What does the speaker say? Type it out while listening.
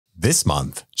This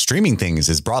month, Streaming Things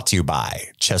is brought to you by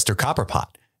Chester Copperpot,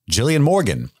 Jillian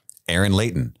Morgan, Aaron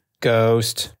Layton,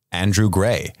 Ghost, Andrew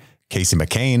Gray, Casey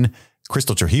McCain,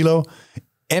 Crystal Trujillo,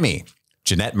 Emmy,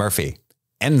 Jeanette Murphy,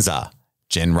 Enza,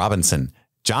 Jen Robinson,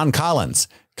 John Collins,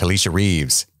 Kalisha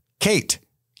Reeves, Kate,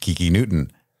 Kiki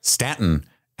Newton, Stanton,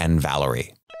 and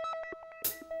Valerie.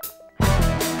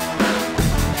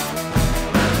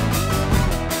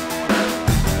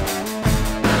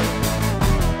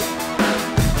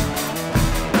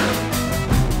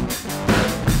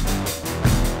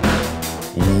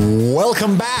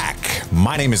 Welcome back.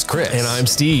 My name is Chris. and I'm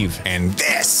Steve. And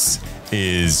this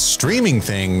is Streaming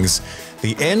Things,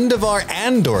 the end of our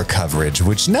Andor coverage,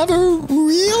 which never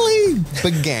really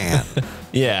began.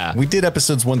 Yeah. We did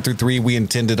episodes 1 through 3. We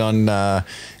intended on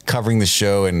covering the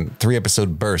show in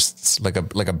 3-episode bursts, like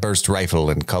a burst rifle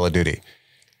in Call of Duty.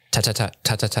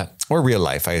 Ta-ta-ta. Or real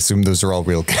life. I assume those are all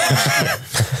real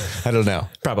guns. I don't know.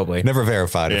 Probably. Never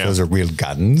verified if those are real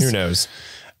guns. Who knows?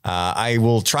 I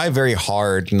will try very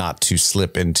hard not to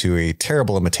slip into a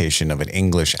terrible imitation of an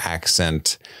English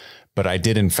accent, but I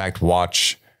did in fact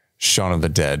watch Shaun of the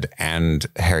Dead and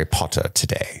Harry Potter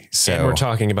today. So And we're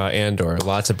talking about Andor.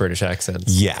 Lots of British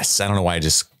accents. yes, I don't know why I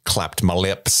just clapped my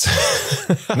lips.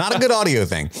 Not a good audio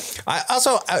thing. I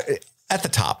also, at the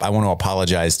top, I want to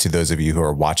apologize to those of you who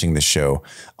are watching the show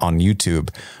on YouTube,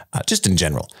 just in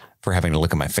general, for having to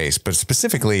look at my face. But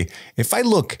specifically, if I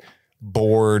look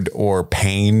bored or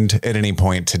pained at any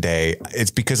point today, it's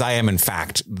because I am in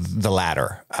fact the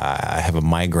latter. I have a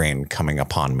migraine coming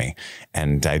upon me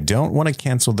and I don't want to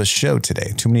cancel the show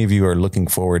today. Too many of you are looking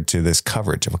forward to this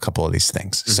coverage of a couple of these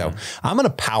things. So I'm going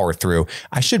to power through.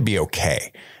 I should be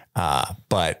okay.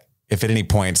 But if at any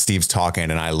point Steve's talking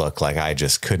and I look like I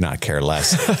just could not care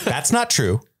less, that's not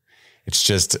true. It's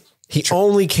just He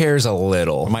only cares a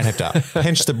little. I might have to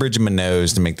pinch the bridge of my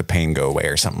nose to make the pain go away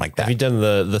or something like that. Have you done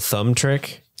the thumb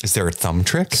trick? Is there a thumb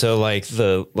trick? So like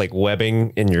the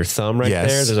webbing in your thumb right Yes.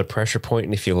 there, there's a pressure point,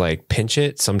 and if you like pinch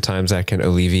it, sometimes that can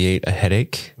alleviate a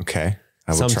headache. Okay.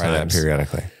 I will try that Sometimes.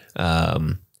 periodically.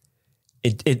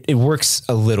 It works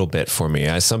a little bit for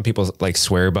me. Some people like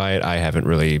swear by it. I haven't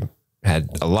really had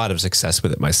a lot of success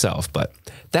with it myself, but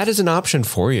that is an option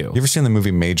for you. You ever seen the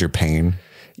movie Major Pain?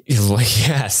 Like,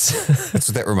 yes. That's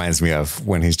what that reminds me of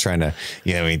when he's trying to,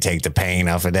 he take the pain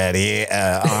off of daddy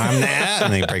arm now,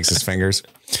 and then he breaks his fingers.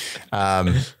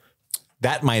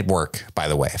 That might work, by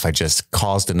the way. If I just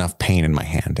caused enough pain in my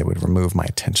hand, it would remove my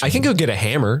attention. I can go get a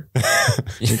hammer.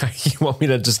 You want me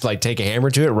to just like take a hammer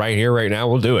to it right here, right now?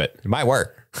 We'll do it. It might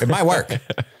work. It might work.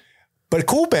 But a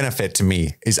cool benefit to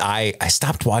me is I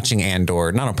stopped watching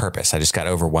Andor, not on purpose. I just got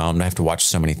overwhelmed. I have to watch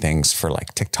so many things for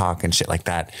like TikTok and shit like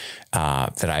that,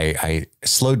 that I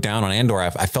slowed down on Andor.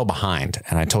 I fell behind.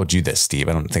 And I told you this, Steve.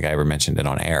 I don't think I ever mentioned it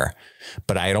on air,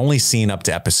 but I had only seen up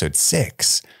to episode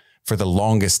 6 for the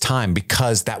longest time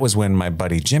because that was when my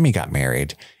buddy Jimmy got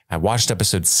married. I watched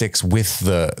episode 6 with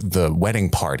the wedding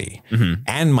party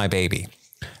and my baby.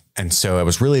 And so I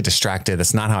was really distracted.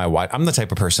 That's not how I watch. I'm the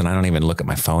type of person, I don't even look at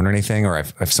my phone or anything. Or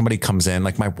if somebody comes in,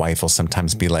 like my wife will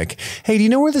sometimes be like, hey, do you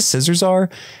know where the scissors are?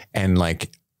 And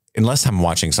like, unless I'm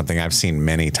watching something I've seen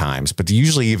many times, but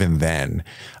usually even then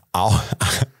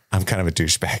I'm kind of a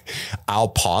douchebag. I'll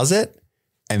pause it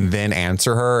and then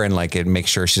answer her and like make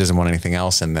sure she doesn't want anything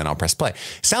else. And then I'll press play.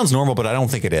 Sounds normal, but I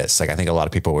don't think it is. Like, I think a lot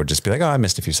of people would just be like, oh, I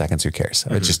missed a few seconds. Who cares?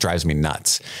 It just drives me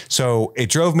nuts. So it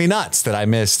drove me nuts that I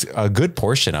missed a good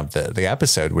portion of the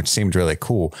episode, which seemed really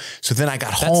cool. So then I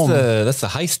got home. That's the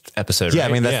heist episode. Yeah. Right?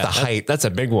 I mean, that's the height. That's a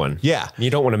big one. Yeah. You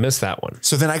don't want to miss that one.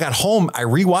 So then I got home. I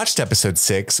rewatched episode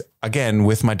 6 again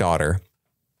with my daughter.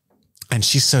 And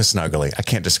she's so snuggly. I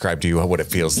can't describe to you what it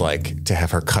feels like to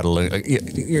have her cuddling,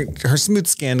 her smooth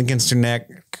skin against her neck,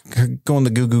 going the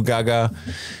goo goo gaga.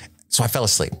 So I fell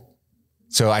asleep.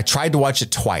 So I tried to watch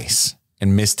it twice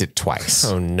and missed it twice.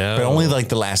 Oh no. But only like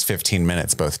the last 15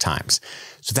 minutes both times.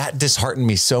 So that disheartened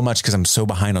me so much because I'm so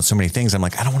behind on so many things. I'm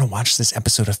like, I don't want to watch this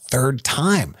episode a third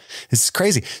time. This is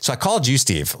crazy. So I called you,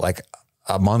 Steve, like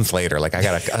a month later. Like I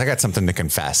got something to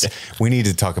confess. We need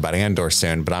to talk about Andor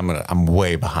soon, but I'm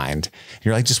way behind.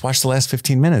 You're like, just watch the last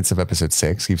 15 minutes of episode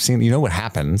 6. You know what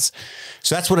happens.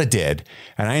 So that's what I did.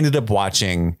 And I ended up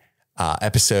watching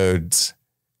episodes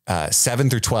 7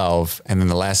 through 12. And then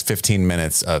the last 15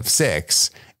 minutes of 6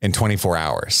 in 24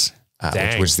 hours,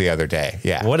 which was the other day.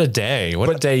 Yeah. What a day. What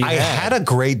a day you had a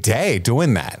great day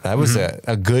doing that. That was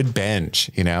a good binge,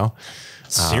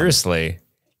 Seriously.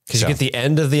 Because you get the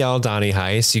end of the Aldani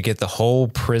heist, you get the whole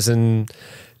prison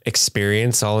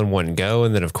experience all in one go.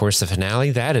 And then, of course, the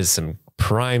finale. That is some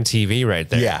prime TV right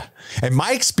there. Yeah. And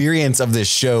my experience of this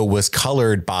show was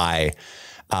colored by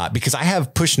because I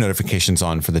have push notifications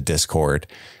on for the Discord.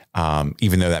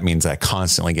 Even though that means I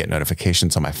constantly get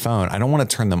notifications on my phone, I don't want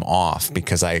to turn them off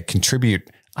because I contribute,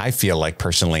 I feel like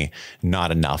personally,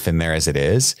 not enough in there as it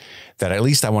is, that at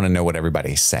least I want to know what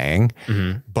everybody's saying.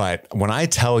 But when I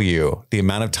tell you the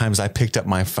amount of times I picked up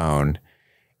my phone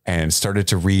and started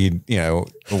to read,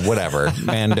 whatever,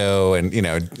 Mando and,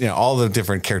 all the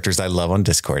different characters I love on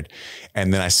Discord.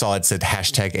 And then I saw it said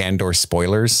hashtag Andor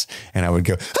spoilers. And I would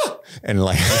go, ah! And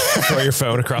like throw your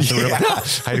phone across the room.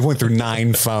 I went through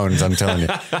 9 phones. I'm telling you,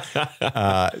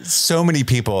 so many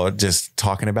people just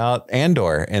talking about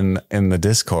Andor in the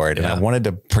Discord, and I wanted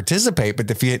to participate. But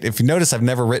if you notice, I've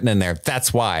never written in there.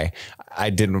 That's why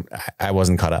I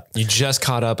wasn't caught up. You just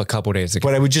caught up a couple days ago.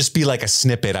 But it would just be like a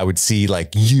snippet. I would see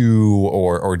like you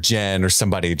or Jen or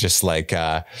somebody just like,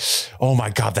 oh my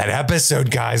God, that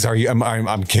episode, guys.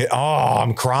 I'm kidding. Oh,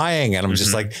 I'm crying. And I'm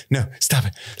just like, no, stop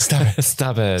it.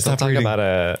 Stop it. Don't talk about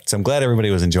it. So I'm glad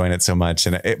everybody was enjoying it so much.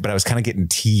 But I was kind of getting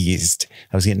teased.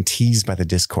 I was getting teased by the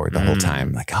Discord the whole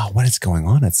time. Like, oh, what is going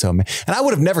on? It's so amazing. And I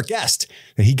would have never guessed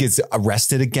that he gets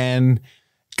arrested again,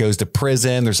 goes to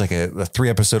prison. There's like a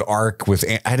 3-episode arc with,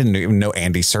 I didn't even know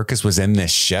Andy Serkis was in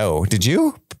this show. Did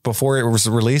you, before it was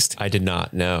released? I did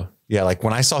not know. Yeah. Like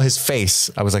when I saw his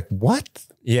face, I was like, what?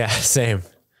 Yeah, same.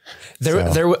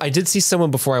 I did see someone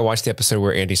before I watched the episode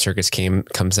where Andy Serkis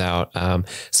comes out.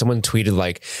 Someone tweeted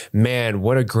like, man,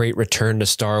 what a great return to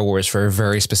Star Wars for a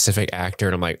very specific actor.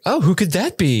 And I'm like, oh, who could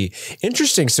that be?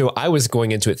 Interesting. So I was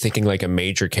going into it thinking like a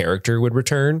major character would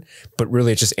return, but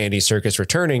really it's just Andy Serkis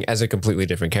returning as a completely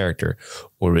different character.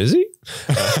 Or is he?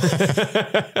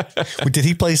 Did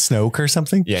he play Snoke or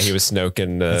something? Yeah, he was Snoke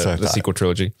in the sequel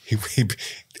trilogy.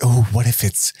 What if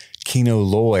it's Kino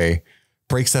Loy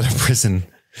breaks out of prison?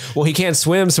 Well, he can't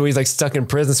swim, so he's like stuck in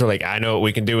prison. So we're like, I know what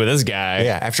we can do with this guy.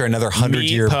 Yeah, after another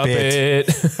 100-year bit.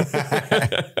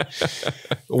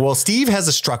 Well, Steve has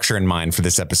a structure in mind for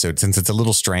this episode since it's a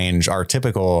little strange. Our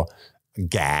typical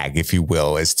gag, if you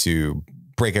will, is to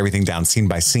break everything down scene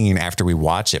by scene after we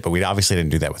watch it. But we obviously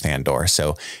didn't do that with Andor.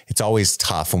 So it's always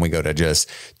tough when we go to just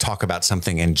talk about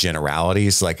something in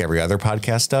generalities like every other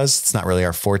podcast does. It's not really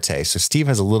our forte. So Steve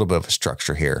has a little bit of a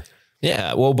structure here.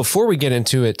 Yeah. Well, before we get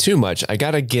into it too much, I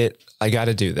gotta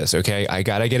do this. Okay. I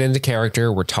gotta get into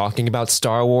character. We're talking about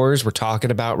Star Wars. We're talking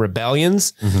about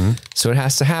rebellions. So it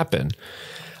has to happen.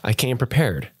 I came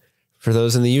prepared for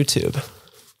those in the YouTube.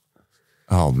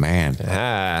 Oh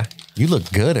man. You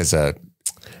look good as a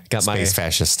space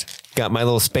fascist. Got my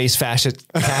little space fascist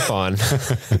cap on.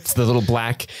 It's the little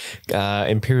black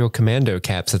Imperial Commando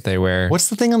caps that they wear. What's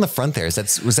the thing on the front there? Was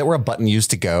that where a button used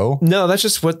to go? No, that's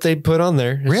just what they put on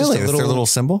there. It's really? That's their little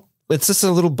symbol? It's just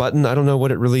a little button. I don't know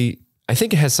what it really... I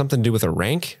think it has something to do with a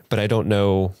rank, but I don't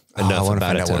know enough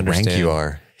about it to understand. Rank you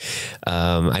are.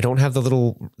 I don't have the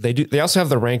little... They also have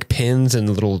the rank pins and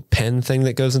the little pen thing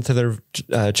that goes into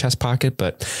their chest pocket,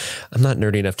 but I'm not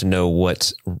nerdy enough to know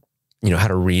what... how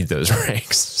to read those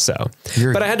ranks. So,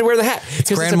 but I had to wear the hat.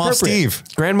 It's Grand Moff Steve.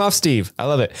 Grand Moff Steve. I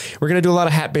love it. We're going to do a lot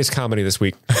of hat-based comedy this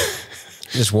week.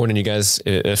 Just warning you guys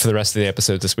for the rest of the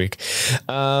episodes this week.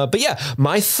 But yeah,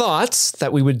 my thoughts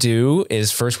that we would do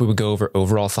is first we would go over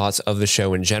overall thoughts of the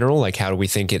show in general. Like how do we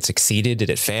think it succeeded?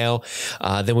 Did it fail?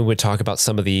 Then we would talk about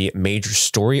some of the major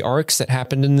story arcs that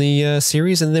happened in the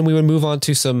series. And then we would move on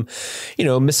to some,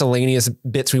 miscellaneous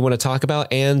bits we want to talk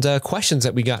about and questions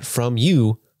that we got from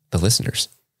you, the listeners.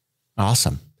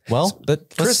 Awesome. Well,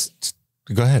 but Chris,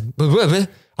 go ahead.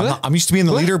 I'm used to being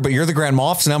the leader, but you're the Grand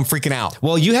Moff, so now I'm freaking out.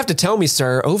 Well, you have to tell me,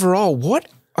 sir, overall, what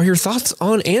are your thoughts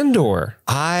on Andor?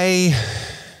 I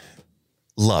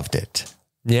loved it.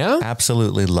 Yeah?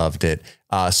 Absolutely loved it.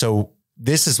 So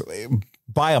this is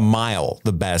by a mile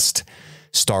the best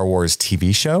Star Wars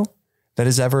TV show that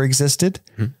has ever existed.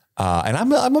 And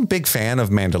I'm a big fan of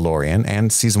Mandalorian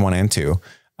and season 1 and 2.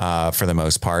 For the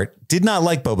most part, did not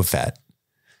like Boba Fett.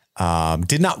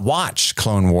 Did not watch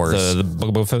Clone Wars. The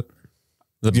Boba Fett.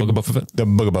 The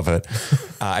Boba Fett.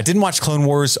 I didn't watch Clone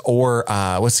Wars or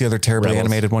what's the other terribly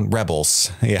animated one?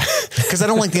 Rebels. Yeah, because I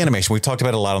don't like the animation. We've talked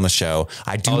about it a lot on the show.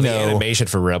 I do know the animation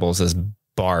for Rebels is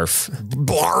barf.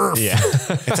 Yeah,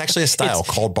 it's actually a style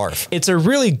called barf. It's a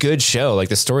really good show. Like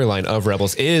the storyline of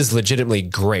Rebels is legitimately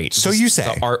great. So you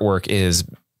say the artwork is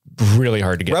really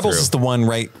hard to get Rebels through. Is the one,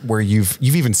 right, where you've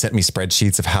even sent me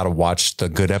spreadsheets of how to watch the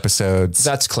good episodes.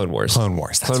 That's Clone Wars. Clone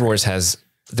Wars. Clone Wars has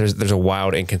there's a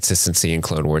wild inconsistency in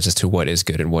Clone Wars as to what is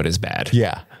good and what is bad.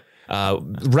 Yeah.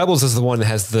 Rebels is the one that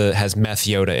has meth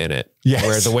Yoda in it. Yes.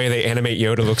 Where the way they animate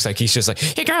Yoda looks like he's just like,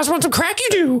 hey guys, want some crack? You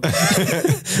do.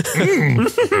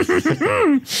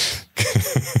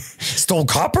 Stole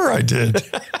copper, I did.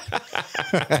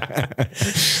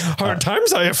 Hard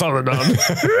times I have fallen on.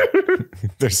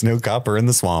 There's no copper in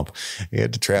the swamp. You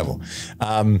had to travel.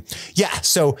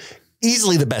 So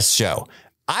easily the best show.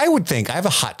 I would think I have a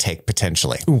hot take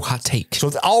potentially. Ooh, hot take.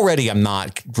 So already I'm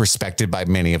not respected by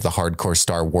many of the hardcore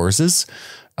Star Warses,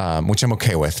 which I'm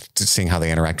okay with, seeing how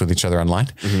they interact with each other online.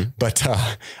 But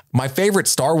my favorite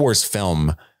Star Wars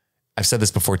film, I've said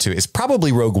this before too, is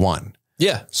probably Rogue One.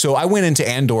 Yeah. So I went into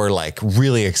Andor like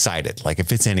really excited, like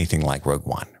if it's anything like Rogue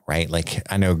One, right? Like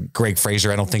I know Greg Fraser,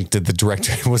 I don't think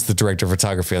was the director of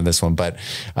photography on this one, but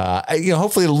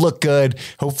hopefully it'll look good.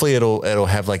 Hopefully it'll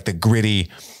have like the gritty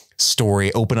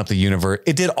story, open up the universe.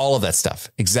 It did all of that stuff.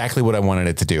 Exactly what I wanted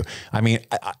it to do. I mean,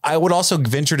 I would also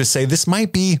venture to say this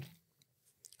might be,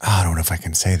 I don't know if I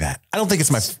can say that. I don't think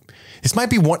this might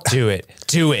be one. Do it.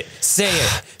 Say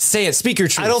it. Speak your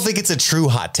truth. I don't think it's a true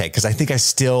hot take because I think I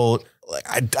still,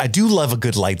 I do love a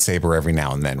good lightsaber every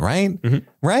now and then, right?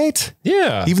 Right?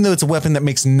 Yeah. Even though it's a weapon that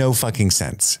makes no fucking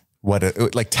sense.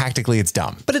 Tactically it's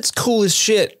dumb. But it's cool as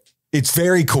shit. It's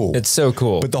very cool. It's so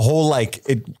cool. But the whole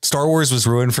Star Wars was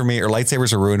ruined for me, or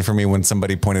lightsabers were ruined for me when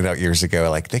somebody pointed out years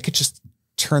ago, like they could just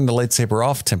turn the lightsaber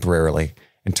off temporarily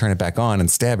and turn it back on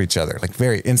and stab each other like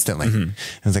very instantly. And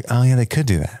I was like, oh yeah, they could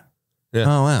do that. Yeah.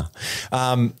 Oh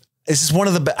wow. This is one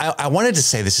of the, I wanted to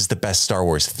say this is the best Star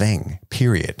Wars thing,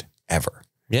 period, ever.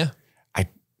 Yeah. I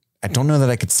don't know that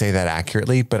I could say that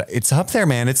accurately, but it's up there,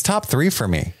 man. It's top 3 for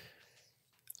me.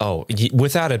 Oh,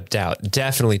 without a doubt,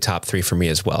 definitely top 3 for me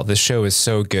as well. This show is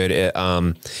so good. It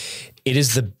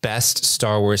is the best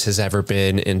Star Wars has ever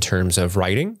been in terms of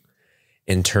writing,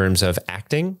 in terms of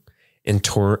acting, in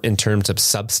terms of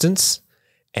substance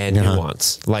and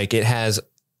nuance. Like it has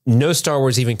no Star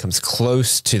Wars even comes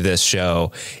close to this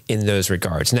show in those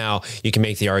regards. Now you can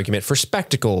make the argument for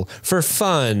spectacle, for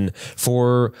fun,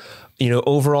 for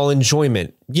overall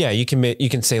enjoyment. Yeah, you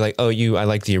can say like, oh, I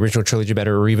like the original trilogy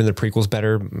better, or even the prequels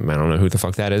better. I don't know who the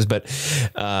fuck that is, but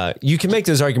you can make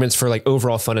those arguments for like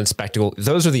overall fun and spectacle.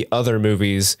 Those are the other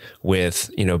movies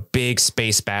with big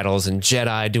space battles and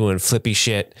Jedi doing flippy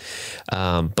shit.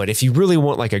 But if you really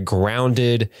want like a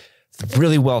grounded,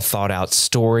 really well thought out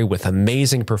story with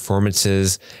amazing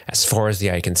performances, as far as the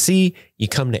eye can see, you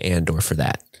come to Andor for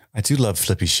that. I do love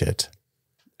flippy shit.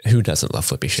 Who doesn't love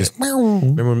flippy shit?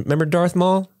 Remember Darth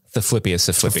Maul? The flippiest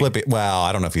of flippy. Well,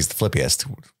 I don't know if he's the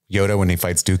flippiest. Yoda when he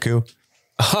fights Dooku.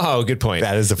 Oh, good point.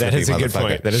 That is a good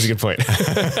point. That is a good point.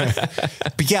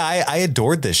 But yeah, I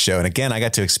adored this show. And again, I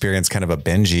got to experience kind of a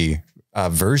bingey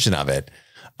version of it.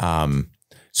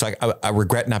 So I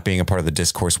regret not being a part of the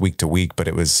discourse week to week, but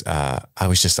it was, I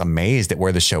was just amazed at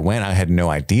where the show went. I had no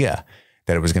idea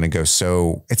that it was going to go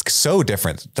it's so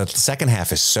different. The second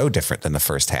half is so different than the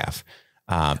first half.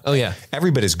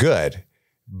 Every bit is good,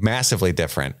 massively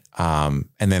different. And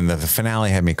then the finale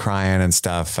had me crying and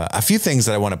stuff. A few things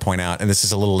that I want to point out, and this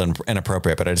is a little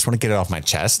inappropriate, but I just want to get it off my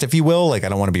chest, if you will. Like, I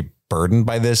don't want to be burdened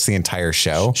by this the entire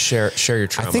show. Share your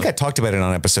trauma. I think I talked about it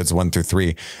on episodes 1 through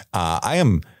 3. I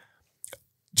am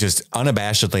just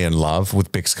unabashedly in love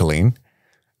with Bix Colleen.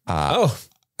 I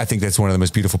think that's one of the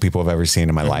most beautiful people I've ever seen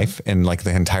in my life, and like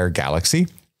the entire galaxy.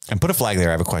 And put a flag there.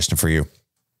 I have a question for you.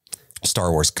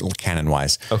 Star Wars canon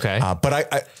wise. Okay.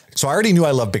 But so I already knew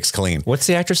I love Bix Colleen. What's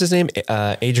the actress's name?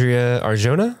 Adria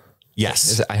Arjona?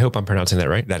 Yes. I hope I'm pronouncing that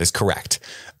right. That is correct.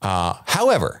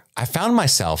 However, I found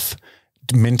myself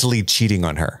mentally cheating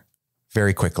on her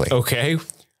very quickly. Okay.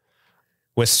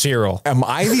 With Cyril. Am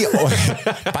I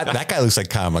the that guy looks like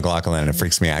Kyle MacLachlan and it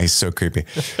freaks me out. He's so creepy.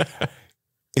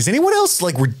 Is anyone else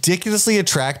like ridiculously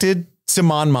attracted to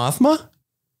Mon Mothma?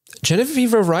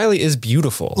 Genevieve O'Reilly is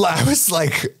beautiful. I was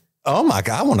like, oh my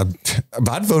God,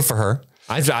 I'd vote for her.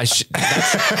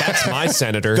 That's my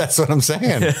senator. That's what I'm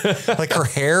saying. Like her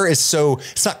hair is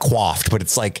it's not coiffed, but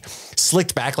it's like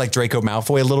slicked back like Draco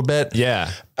Malfoy a little bit.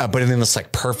 Yeah. But in this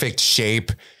like perfect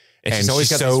shape. And she's always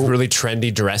got these really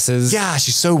trendy dresses. Yeah.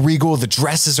 She's so regal. The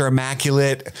dresses are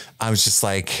immaculate. I was just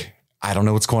like, I don't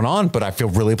know what's going on, but I feel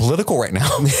really political right now.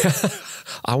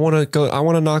 I want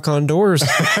to knock on doors.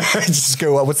 Just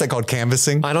go, what's that called?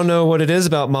 Canvassing? I don't know what it is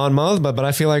about Mon Mothma, but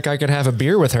I feel like I could have a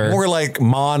beer with her. More like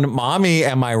Mon Mommy,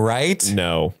 am I right?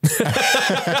 No.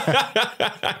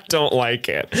 I don't like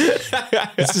it.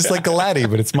 It's just like Galaddy,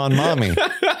 but it's Mon Mommy.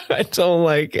 I don't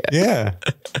like it. Yeah.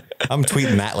 I'm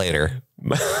tweeting that later.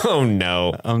 Oh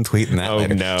no. I'm tweeting that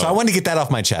later. No. So I wanted to get that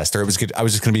off my chest, or it was good. I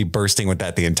was just going to be bursting with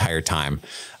that the entire time.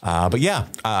 But yeah,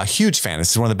 huge fan.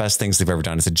 This is one of the best things they've ever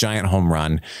done. It's a giant home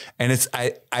run. And it's,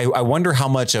 I wonder how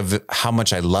much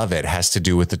I love it has to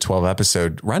do with the 12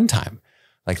 episode runtime.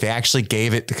 Like they actually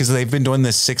gave it, because they've been doing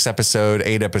this 6 episode,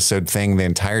 8 episode thing the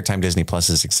entire time Disney Plus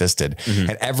has existed.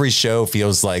 And every show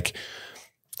feels like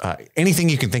anything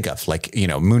you can think of, like, you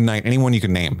know, Moon Knight, anyone you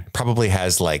can name probably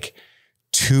has like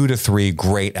 2 to 3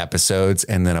 great episodes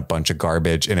and then a bunch of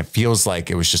garbage. And it feels like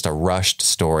it was just a rushed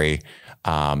story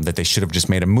that they should have just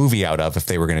made a movie out of if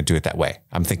they were going to do it that way.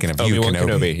 I'm thinking of Obi-Wan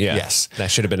Kenobi. Yeah. Yes.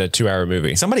 That should have been a 2-hour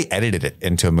movie. Somebody edited it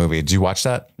into a movie. Did you watch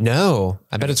that? No,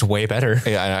 I bet it's way better.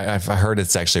 Yeah, I heard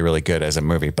it's actually really good as a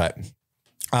movie, but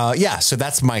yeah, so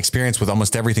that's my experience with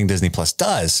almost everything Disney Plus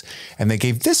does. And they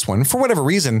gave this one, for whatever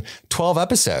reason, 12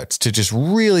 episodes to just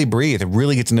really breathe and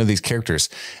really get to know these characters.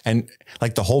 And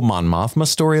like the whole Mon Mothma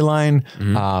storyline,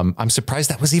 I'm surprised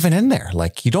that was even in there.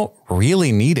 Like you don't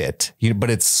really need it, but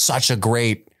it's such a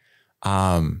great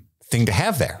thing to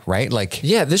have there, right? Like,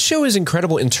 yeah, this show is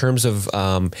incredible in terms of,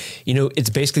 you know, it's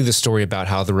basically the story about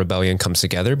how the rebellion comes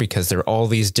together, because there are all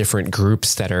these different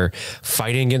groups that are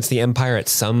fighting against the Empire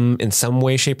in some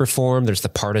way, shape, or form. There's the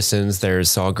Partisans, there's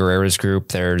Saw Gerrera's group,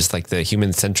 there's like the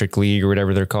Human Centric League or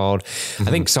whatever they're called. I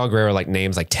think Saw Gerrera like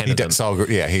names like 10 of them.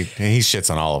 Yeah, he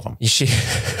shits on all of them.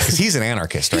 Because he's an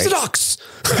anarchist, right? He's an ox.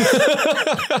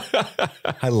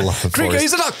 I love Forrest.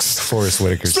 He's an ox. Forrest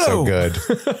Whitaker's so good.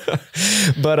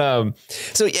 But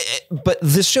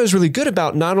this show is really good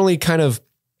about not only kind of,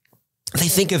 they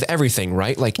think of everything,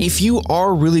 right? Like if you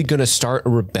are really going to start a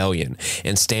rebellion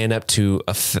and stand up to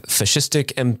a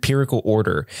fascistic empirical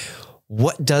order,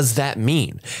 what does that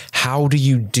mean? How do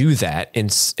you do that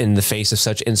in the face of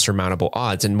such insurmountable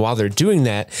odds? And while they're doing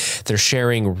that, they're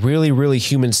sharing really, really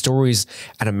human stories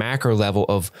at a macro level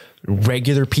of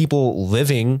regular people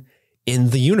living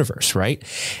in the universe, right?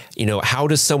 You know, how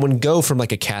does someone go from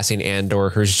like a Cassian Andor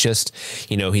who's just,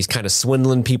 you know, he's kind of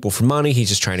swindling people for money. He's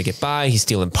just trying to get by. He's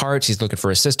stealing parts. He's looking for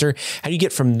a sister. How do you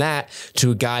get from that to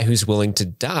a guy who's willing to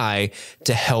die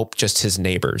to help just his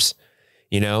neighbors?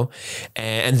 You know,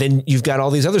 and then you've got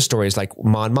all these other stories like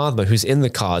Mon Mothma, who's in the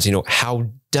cause. You know, how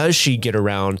does she get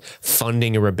around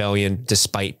funding a rebellion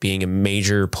despite being a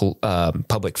major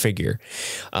public figure?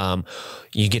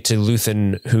 You get to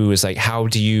Luthen, who is like, how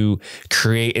do you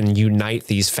create and unite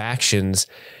these factions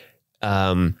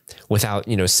without,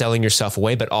 you know, selling yourself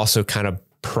away, but also kind of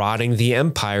prodding the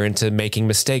Empire into making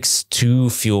mistakes to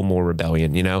fuel more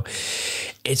rebellion? You know,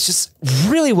 it's just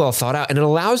really well thought out, and it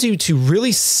allows you to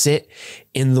really sit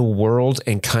in the world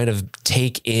and kind of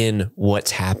take in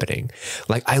what's happening.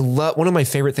 Like I love, one of my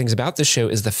favorite things about this show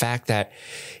is the fact that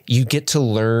you get to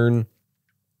learn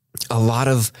a lot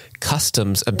of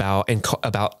customs about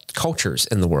cultures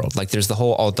in the world. Like there's the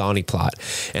whole Aldhani plot,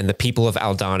 and the people of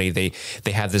Aldhani,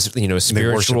 they have this, you know,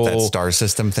 spiritual, they worship that star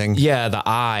system thing. Yeah. The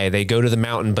Eye, they go to the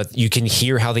mountain, but you can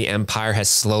hear how the Empire has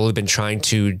slowly been trying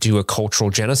to do a cultural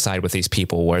genocide with these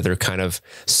people, where they're kind of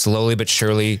slowly but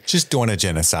surely just doing a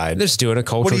genocide. They're just doing a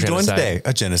cultural genocide. What are you doing today?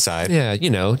 A genocide. Yeah. You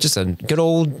know, just a good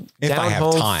old down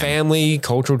home family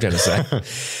cultural genocide.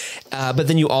 But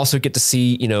then you also get to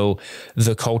see, you know,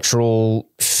 the cultural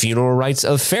funeral rites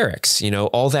of Ferrix, you know,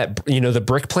 all that, you know, the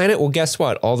brick planet. Well, guess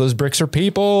what? All those bricks are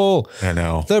people. I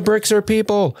know. The bricks are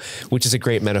people, which is a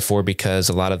great metaphor, because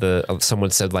a lot of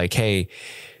someone said like, hey,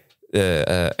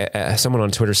 someone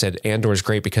on Twitter said Andor is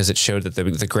great because it showed that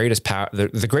the greatest power,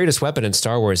 the greatest weapon in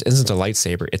Star Wars isn't a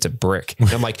lightsaber, it's a brick. And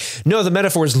I'm like, no, the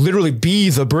metaphor is literally be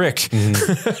the brick.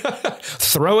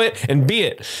 Throw it and be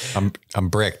it. I'm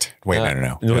bricked. Wait,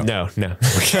 no.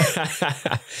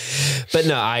 But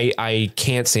no, I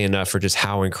can't say enough for just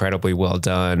how incredibly well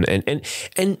done. And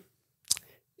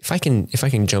if I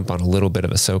can jump on a little bit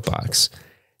of a soapbox,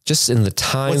 just in the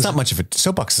times. Well, it's not much of a,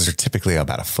 soapboxes are typically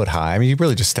about a foot high. I mean, you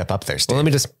really just step up there, Steve. Well, let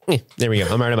me just, there we go.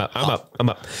 I'm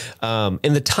up.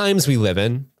 In the times we live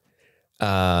in,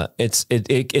 it's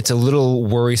a little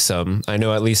worrisome. I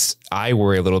know at least I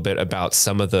worry a little bit about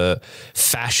some of the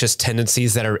fascist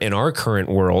tendencies that are in our current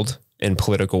world and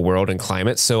political world and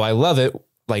climate. So I love it,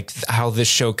 like how this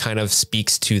show kind of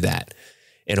speaks to that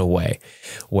in a way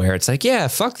where it's like, yeah,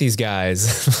 fuck these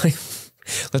guys. Like,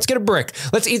 let's get a brick.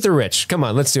 Let's eat the rich. Come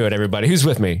on, let's do it, everybody. Who's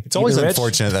with me? It's always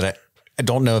unfortunate that I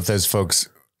don't know if those folks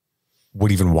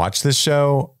would even watch this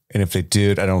show. And if they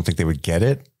did, I don't think they would get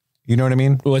it. You know what I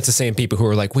mean? Well, it's the same people who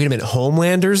are like, wait a minute,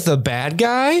 Homelander's the bad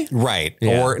guy? Right.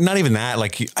 Yeah. Or not even that.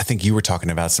 Like, I think you were talking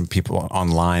about some people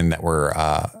online that were,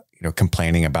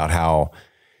 complaining about how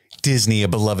Disney, a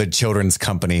beloved children's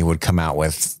company, would come out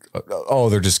with oh,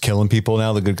 they're just killing people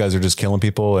now. The good guys are just killing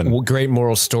people. And well, great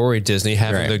moral story, Disney,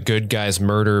 having the good guys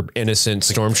murder innocent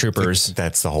stormtroopers.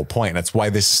 That's the whole point. That's why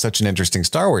this is such an interesting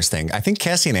Star Wars thing. I think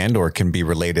Cassian Andor can be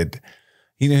related.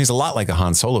 You know, he's a lot like a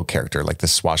Han Solo character, like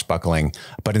this swashbuckling,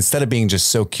 but instead of being just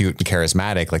so cute and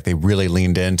charismatic, like they really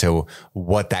leaned into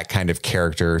what that kind of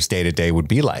character's day to day would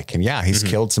be like. And yeah, he's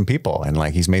killed some people and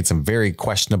like he's made some very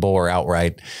questionable or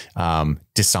outright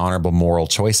dishonorable moral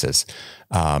choices.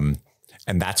 And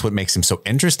that's what makes him so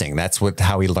interesting. That's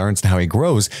how he learns and how he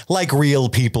grows, like real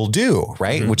people do,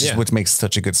 right? Which is what makes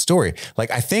such a good story.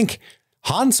 Like I think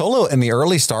Han Solo in the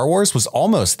early Star Wars was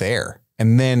almost there.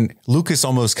 And then Lucas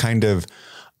almost kind of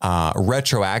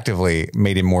retroactively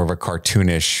made him more of a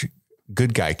cartoonish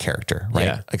good guy character, right?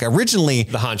 Yeah. Like originally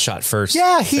The Han shot first.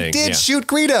 Yeah, he did shoot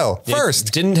Greedo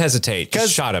first. Didn't hesitate.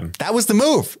 Just shot him. That was the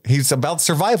move. He's about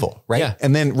survival, right? Yeah.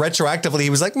 And then retroactively, he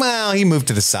was like, well, he moved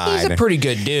to the side. He's a pretty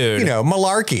good dude. You know,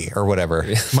 malarkey or whatever.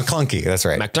 McClunky, that's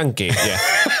right. McClunky,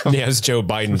 yeah. Yeah, it's Joe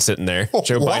Biden sitting there.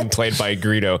 Joe Biden played by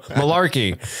Greedo.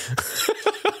 Malarkey.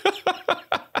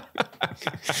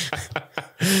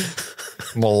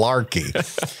 Malarkey.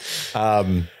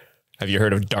 Have you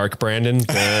heard of Dark Brandon?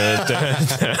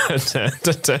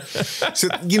 So,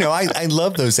 you know, I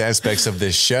love those aspects of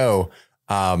this show.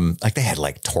 Like they had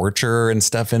like torture and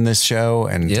stuff in this show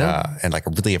and like a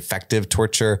really effective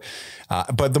torture.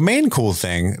 But the main cool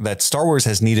thing that Star Wars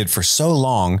has needed for so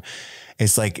long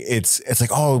is like, it's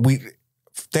like, oh,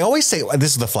 they always say,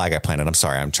 this is the flag I planted. I'm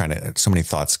sorry. I'm trying to, so many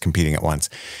thoughts competing at once.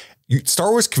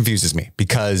 Star Wars confuses me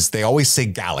because they always say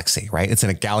galaxy, right? It's in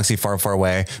a galaxy far, far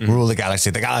away. Rule the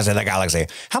galaxy, the galaxy, the galaxy.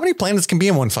 How many planets can be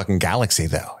in one fucking galaxy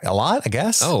though? A lot, I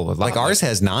guess. Oh, a lot. Like ours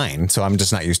has 9. So I'm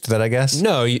just not used to that, I guess.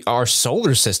 No, our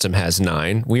solar system has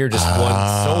 9. We are just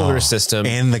one solar system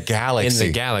in the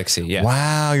galaxy. Yeah.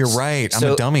 Wow. You're right.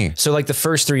 I'm a dummy. So like the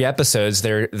first 3 episodes,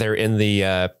 they're in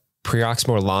the,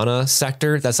 Preox-Morlana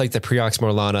sector. That's like the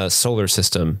Preox-Morlana solar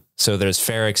system. So there's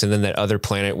Ferrix and then that other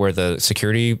planet where the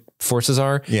security forces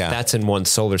are. Yeah. That's in one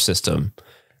solar system.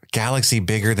 Galaxy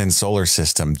bigger than solar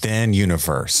system, then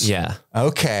universe. Yeah.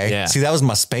 Okay. Yeah. See, that was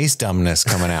my space dumbness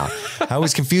coming out. I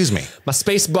always confuse me. My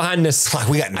space blindness. Like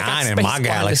we got 9 in my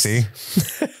galaxy.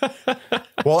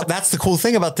 Well, that's the cool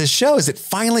thing about this show is it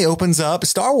finally opens up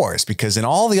Star Wars because in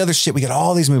all the other shit, we got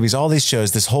all these movies, all these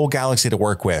shows, this whole galaxy to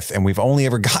work with. And we've only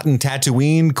ever gotten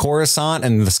Tatooine, Coruscant,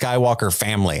 and the Skywalker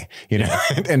family, you know,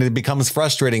 and it becomes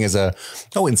frustrating as I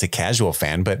wouldn't say casual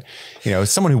fan, but you know,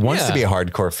 someone who wants to be a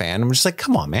hardcore fan. I'm just like,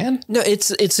 come on, man. No,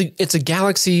 it's a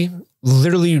galaxy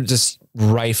literally just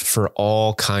rife for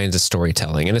all kinds of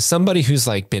storytelling. And as somebody who's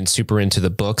like been super into the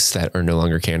books that are no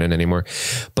longer canon anymore,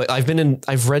 but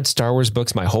I've read Star Wars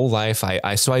books my whole life.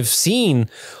 So I've seen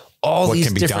all what these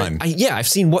can be different, done. I've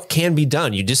seen what can be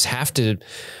done. You just have to,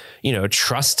 you know,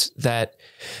 trust that,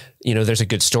 you know, there's a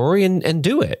good story and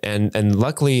do it. And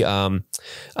luckily,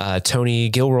 Tony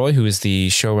Gilroy, who is the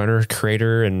showrunner,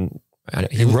 creator, and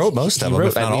he wrote most of them. He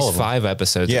wrote at least 5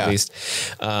 episodes, at least.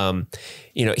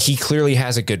 You know, he clearly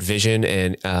has a good vision,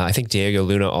 and I think Diego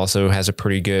Luna also has a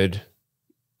pretty good.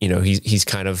 You know, he's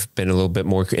kind of been a little bit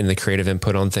more in the creative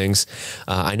input on things.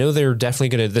 I know they're definitely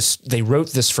going to they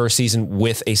wrote this first season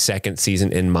with a second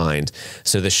season in mind,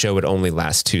 so the show would only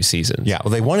last 2 seasons. Yeah,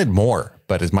 well, they wanted more,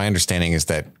 but as my understanding is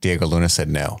that Diego Luna said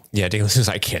no. Yeah, Diego Luna says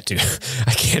I can't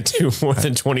do more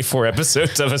than 24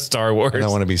 episodes of a Star Wars. I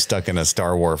don't want to be stuck in a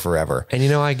Star Wars forever. And you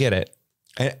know, I get it.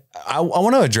 I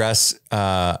want to address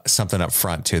something up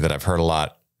front too that I've heard a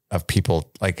lot of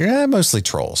people like, mostly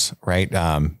trolls, right?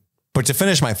 But to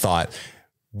finish my thought,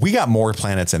 we got more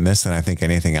planets in this than I think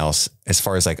anything else as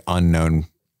far as like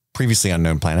previously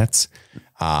unknown planets.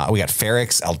 We got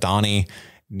Ferrix, Aldani,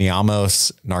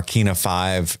 Niamos, Narkina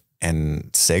 5,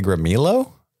 and Segra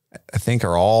Milo, I think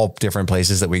are all different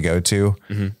places that we go to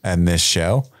in this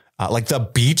show. Like the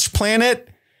beach planet.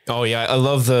 Oh yeah, I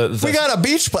love the we got a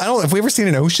beach. I don't know. Have we ever seen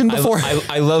an ocean before?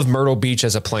 I love Myrtle Beach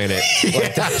as a planet.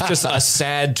 Like that's just a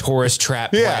sad tourist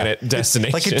trap planet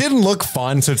destination. Like it didn't look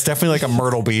fun, so it's definitely like a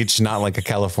Myrtle Beach, not like a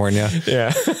California.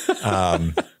 Yeah.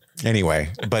 Anyway,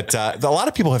 but a lot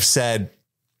of people have said,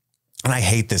 and I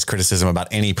hate this criticism about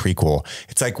any prequel.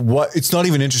 It's like it's not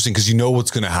even interesting because you know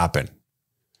what's going to happen.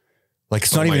 Like,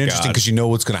 it's not even interesting because you know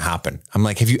what's going to happen. I'm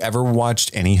like, have you ever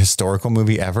watched any historical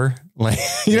movie ever? Like,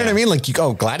 you know what I mean? Like,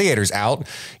 Gladiator's out.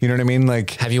 You know what I mean?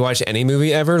 Like, have you watched any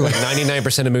movie ever? Like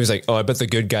 99% of movies, like, oh, I bet the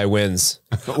good guy wins.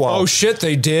 Well, oh shit,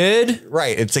 they did.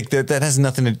 Right. It's like that has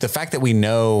nothing to, the fact that we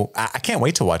know, I can't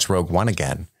wait to watch Rogue One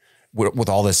again with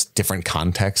all this different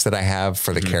context that I have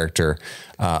for the character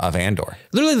of Andor.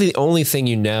 Literally the only thing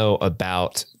you know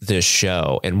about this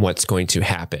show and what's going to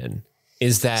happen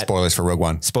is that spoilers for Rogue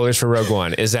One. Spoilers for Rogue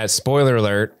One is that, spoiler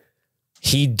alert,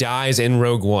 he dies in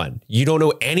Rogue One. You don't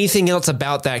know anything else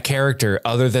about that character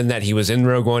other than that he was in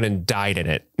Rogue One and died in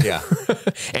it. Yeah.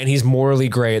 And he's morally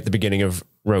gray at the beginning of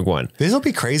Rogue One. This will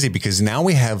be crazy because now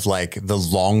we have like the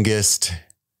longest,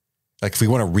 like if we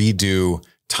want to redo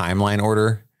timeline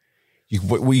order,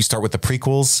 you start with the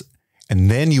prequels and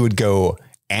then you would go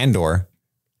Andor,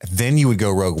 then you would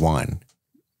go Rogue One,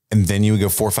 and then you would go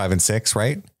 4, 5, and 6,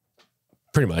 right?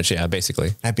 Pretty much, yeah, basically.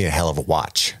 That'd be a hell of a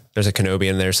watch. There's a Kenobi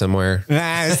in there somewhere.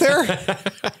 Nah, is there?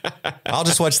 I'll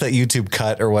just watch that YouTube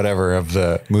cut or whatever of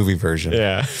the movie version.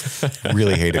 Yeah.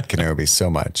 Really hated Kenobi so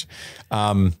much.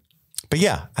 But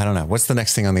yeah, I don't know. What's the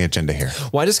next thing on the agenda here?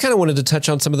 Well, I just kind of wanted to touch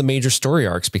on some of the major story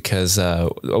arcs because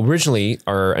originally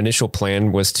our initial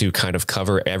plan was to kind of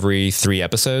cover every 3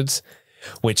 episodes,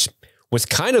 which was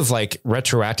kind of like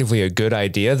retroactively a good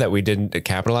idea that we didn't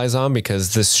capitalize on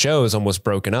because this show is almost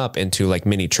broken up into like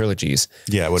mini trilogies.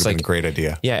 Yeah, it would have been a great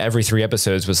idea. Yeah, every 3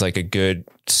 episodes was like a good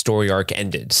story arc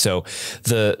ended. So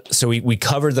we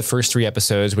covered the first 3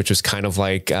 episodes, which was kind of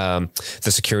like the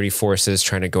security forces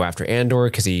trying to go after Andor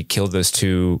because he killed those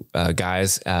 2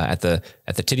 guys at the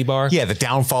titty bar. Yeah, the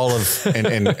downfall of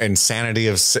and insanity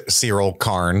of Cyril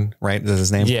Karn, right? Is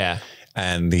his name? Yeah,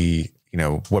 and the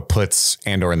what puts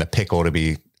Andor in the pickle to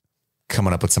be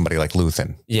coming up with somebody like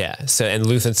Luthen. Yeah. So, and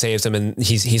Luthen saves him and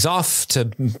he's off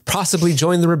to possibly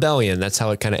join the rebellion. That's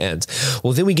how it kind of ends.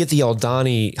 Well, then we get the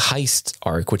Aldhani heist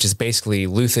arc, which is basically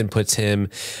Luthen puts him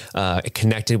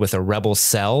connected with a rebel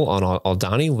cell on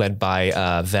Aldhani led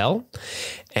by Vel.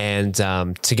 And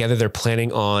together they're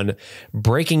planning on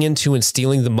breaking into and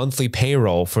stealing the monthly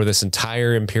payroll for this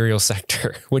entire Imperial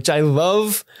sector, which I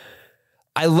love.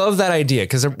 I love that idea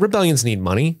because rebellions need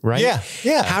money, right? Yeah.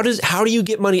 Yeah. How do you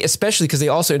get money? Especially because they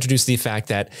also introduced the fact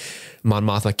that Mon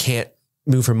Mothma can't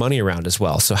move her money around as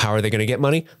well. So how are they going to get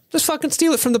money? Just fucking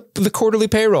steal it from the quarterly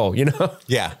payroll,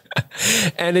 Yeah.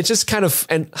 And it's just kind of,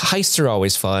 and heists are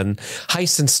always fun.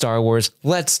 Heists in Star Wars,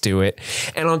 let's do it.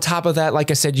 And on top of that, like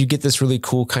I said, you get this really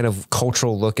cool kind of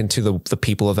cultural look into the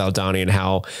people of Aldhani and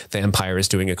how the Empire is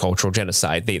doing a cultural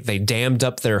genocide. They dammed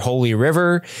up their holy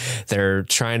river. They're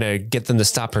trying to get them to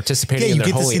stop participating in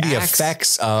their holy acts. You get to see the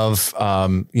effects of,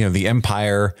 the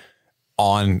Empire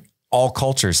on all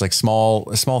cultures, like small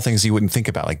things you wouldn't think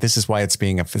about. Like this is why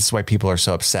this is why people are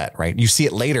so upset, right? You see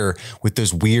it later with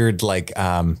those weird, like,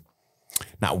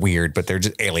 not weird, but they're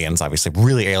just aliens, obviously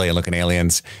really alien looking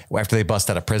aliens. After they bust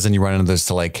out of prison, you run into those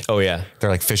to like, oh yeah, they're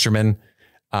like fishermen.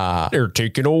 They're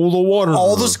taking all the water,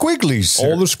 all the squigglies.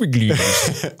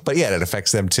 But yeah, it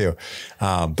affects them too.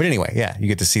 But anyway, yeah, you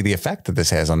get to see the effect that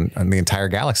this has on the entire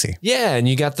galaxy. Yeah. And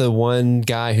you got the one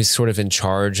guy who's sort of in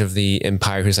charge of the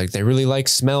Empire who's like, they really like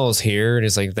smells here. And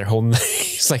he's like,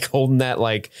 he's like holding that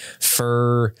like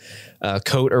fur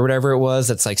coat or whatever it was.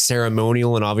 That's like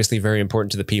ceremonial and obviously very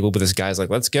important to the people. But this guy's like,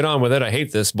 let's get on with it. I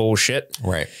hate this bullshit.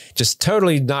 Right. Just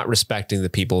totally not respecting the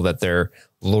people that they're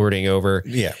lording over.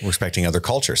 Yeah. Respecting other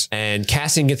cultures. And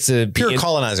Cassian gets to be pure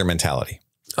colonizer mentality.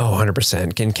 Oh,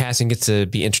 100%. And Cassian gets to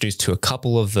be introduced to a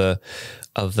couple of the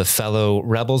fellow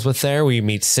rebels with there. We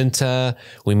meet Cinta,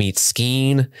 we meet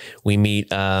Skeen, we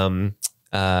meet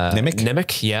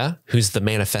Nemik, yeah, who's the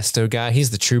manifesto guy.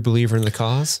 He's the true believer in the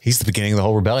cause. He's the beginning of the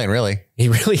whole rebellion, really. He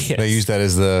really is. They use that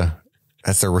as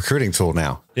that's their recruiting tool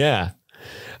now. Yeah.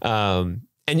 And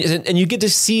you get to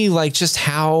see like just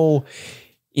how,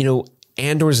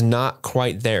 Andor's not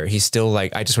quite there. He's still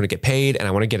like, I just want to get paid and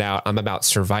I want to get out. I'm about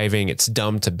surviving. It's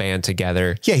dumb to band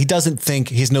together. Yeah. He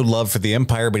has no love for the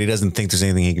Empire, but he doesn't think there's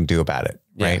anything he can do about it.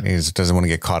 Right. Yeah. He just doesn't want to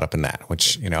get caught up in that,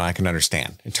 which, I can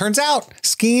understand. It turns out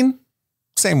Skeen,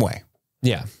 same way.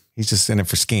 Yeah. He's just in it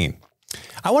for Skeen.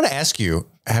 I want to ask you,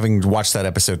 having watched that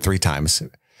episode 3 times,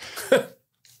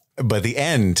 but the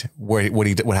end what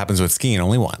happens with Skeen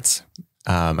only once.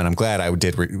 And I'm glad I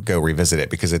did go revisit it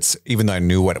because even though I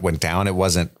knew what went down, it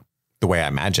wasn't the way I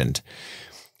imagined.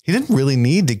 He didn't really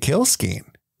need to kill Skeen,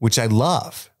 which I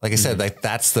love. Like I said, like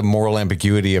that's the moral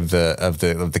ambiguity of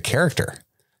the character.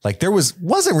 Like there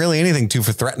wasn't really anything too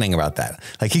threatening about that.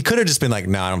 Like he could have just been like,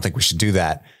 no, I don't think we should do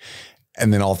that.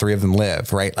 And then all 3 of them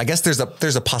live, right? I guess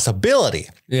there's a possibility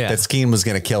that Skeen was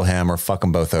going to kill him or fuck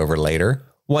them both over later.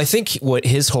 Well, I think what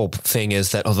his whole thing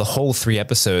is that the whole 3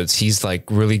 episodes, he's like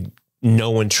really,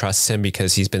 no one trusts him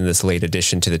because he's been this late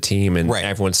addition to the team and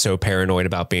everyone's so paranoid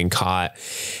about being caught.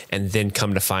 And then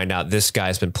come to find out this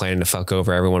guy's been planning to fuck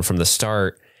over everyone from the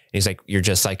start. And he's like, you're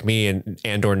just like me. And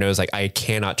Andor knows like, I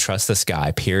cannot trust this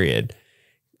guy, period.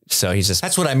 So he's just,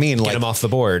 that's what I mean. Get him off the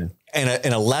board.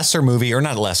 In a lesser movie, or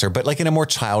not lesser, but like in a more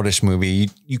childish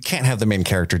movie, you can't have the main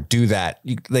character do that.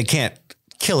 They can't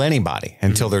kill anybody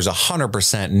until there's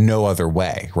 100% no other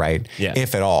way, right? Yeah.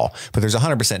 If at all. But there's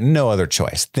 100% no other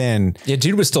choice. Then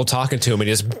dude was still talking to him and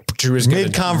he just drew his gun and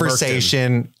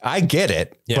mid-conversation. I get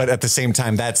it. Yeah. But at the same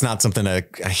time, that's not something a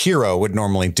hero would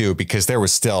normally do because there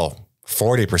was still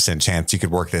 40% chance you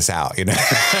could work this out, you know?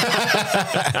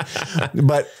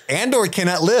 But Andor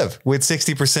cannot live with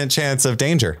 60% chance of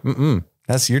danger.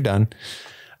 You're done.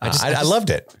 I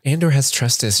loved it. Andor has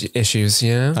trust issues.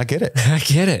 Yeah. I get it. I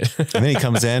get it. And then he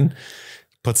comes in,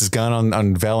 puts his gun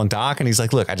on Vel and Doc, and he's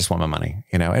like, look, I just want my money.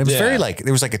 You know, and it was very like,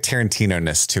 there was like a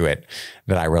Tarantino-ness to it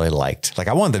that I really liked. Like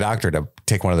I wanted the doctor to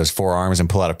take one of those forearms and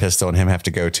pull out a pistol and him have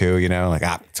to go too, you know, like,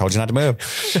 told you not to move.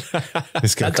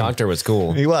 That doctor was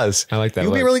cool. He was. I like that. He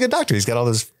would be a really good doctor. He's got all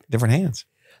those different hands.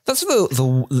 That's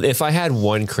if I had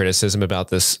one criticism about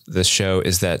this show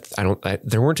is that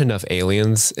there weren't enough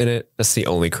aliens in it. That's the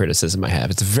only criticism I have.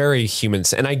 It's very human,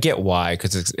 and I get why,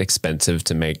 because it's expensive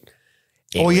to make.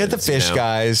 Aliens, well, you have the fish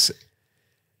guys,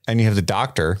 and you have the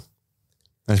doctor.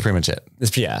 That's pretty much it.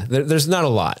 There's not a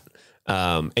lot.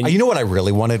 And you know what I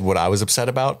really wanted? What I was upset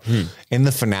about in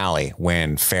the finale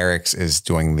when Ferrix is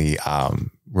doing the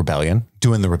rebellion.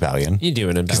 You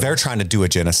doing it because they're trying to do a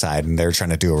genocide and they're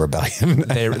trying to do a rebellion.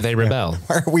 They rebel.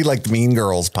 Why are we like Mean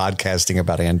Girls podcasting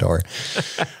about Andor?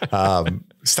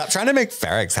 Stop trying to make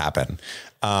Ferrix happen.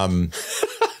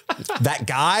 That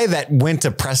guy that went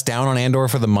to press down on Andor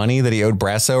for the money that he owed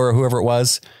Brasso or whoever it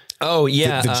was. Oh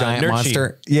yeah, the giant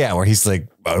monster. Yeah, where he's like,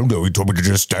 I don't know. He told me to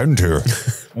just stand here.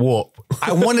 Well,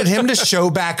 I wanted him to show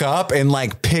back up and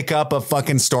like pick up a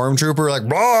fucking stormtrooper. Like,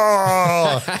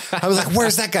 I was like,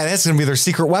 where's that guy? That's gonna be their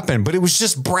secret weapon. But it was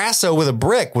just Brasso with a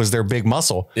brick was their big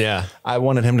muscle. Yeah, I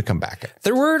wanted him to come back.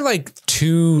 There were like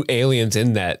 2 aliens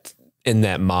in that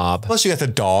mob. Plus, you got the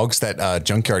dogs. That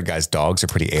junkyard guy's dogs are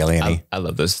pretty alien-y. I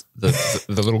love those the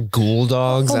little ghoul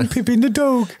dogs. I'm Pippin the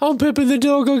dog. I'm Pippin the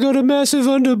dog. I got a massive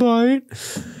underbite.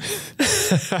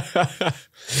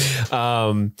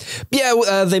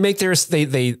 They make their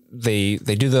they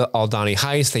do the Aldani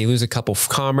heist. They lose a couple of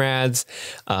comrades.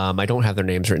 I don't have their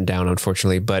names written down,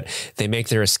 unfortunately, but they make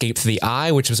their escape to the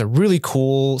Eye, which was a really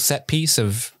cool set piece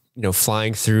of, you know,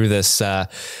 flying through this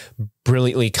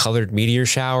brilliantly colored meteor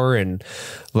shower. And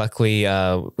luckily,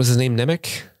 was his name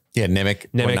Nemec? Yeah, Nemec.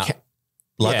 Nemec.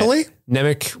 Luckily,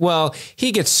 Nemec. Well,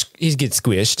 he gets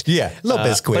squished. Yeah, a little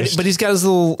bit squished. But he's got his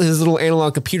little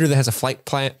analog computer that has a flight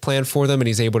plan for them, and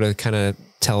he's able to kind of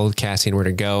tell Cassian where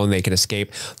to go, and they can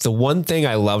escape. The one thing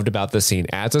I loved about the scene,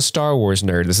 as a Star Wars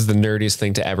nerd, this is the nerdiest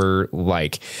thing to ever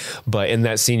like, but in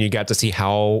that scene, you got to see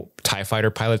how TIE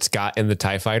fighter pilots got in the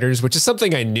TIE fighters, which is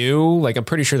something I knew. Like, I'm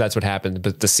pretty sure that's what happened,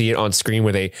 but to see it on screen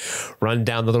where they run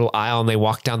down the little aisle and they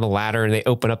walk down the ladder and they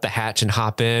open up the hatch and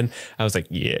hop in, I was like,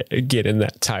 yeah, get in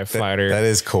that TIE fighter. That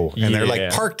is cool. And they're like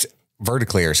parked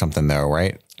vertically or something though,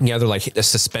 right? Yeah, they're like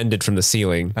suspended from the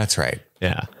ceiling. That's right.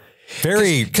 Yeah.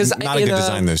 Because not a good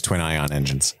design, those twin ion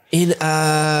engines. In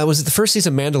was it the first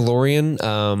season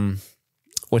Mandalorian?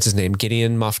 What's his name?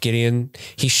 Moff Gideon.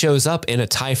 He shows up in a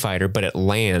TIE fighter, but it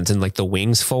lands and like the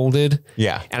wings folded.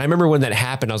 Yeah. And I remember when that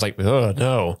happened, I was like, oh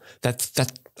no, that's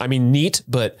I mean, neat,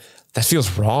 but that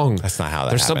feels wrong. That's not how that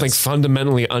There's happens. something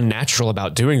fundamentally unnatural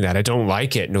about doing that. I don't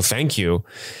like it. No, thank you.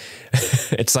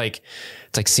 It's like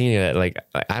seeing it. Like,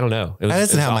 I don't know. That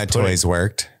isn't how my toys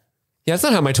worked. Yeah, that's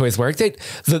not how my toys work.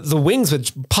 The wings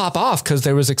would pop off because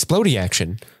there was explodey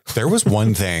action. There was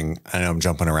one thing, I know I'm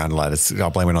jumping around a lot. I'll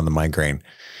blame it on the migraine.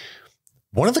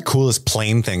 One of the coolest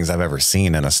plane things I've ever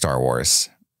seen in a Star Wars,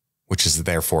 which is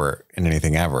therefore in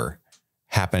anything ever,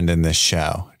 happened in this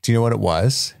show. Do you know what it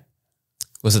was?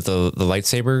 Was it the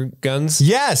lightsaber guns?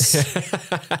 Yes.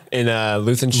 In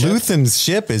Luthen's ship? Luthen's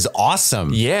ship is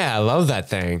awesome. Yeah, I love that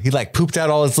thing. He like pooped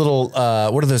out all his little,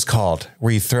 what are those called?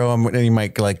 Where you throw them and you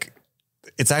might like,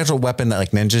 it's an actual weapon that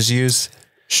like ninjas use.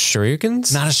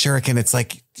 Shurikens? Not a shuriken. It's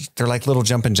like, they're like little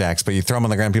jumping jacks, but you throw them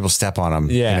on the ground, people step on them.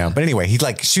 Yeah. You know? But anyway, he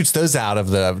like shoots those out of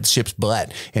the ship's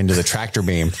butt into the tractor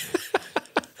beam.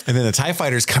 And then the TIE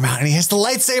fighters come out and he has the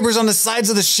lightsabers on the sides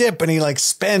of the ship and he like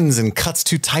spins and cuts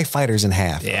 2 TIE fighters in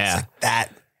half. Yeah. Like, that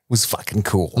was fucking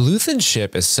cool. Luthen's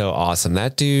ship is so awesome.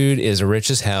 That dude is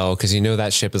rich as hell because you know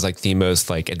that ship is like the most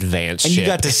like advanced and ship. you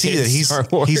got to see that he's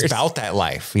about that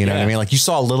life. You know what I mean? Like you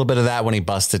saw a little bit of that when he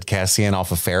busted Cassian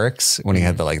off of Ferrix when he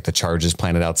had the charges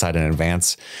planted outside in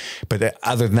advance. But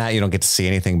other than that, you don't get to see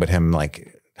anything but him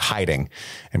like hiding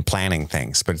and planning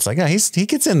things. But it's like, yeah, he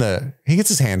gets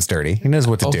his hands dirty. He knows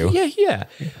what to do. Yeah.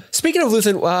 Speaking of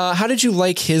Luthen, how did you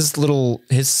like his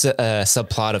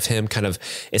subplot of him kind of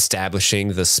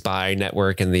establishing the spy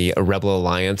network and the Rebel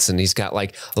Alliance? And he's got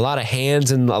like a lot of hands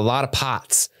and a lot of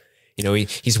pots. You know,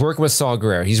 he's working with Saul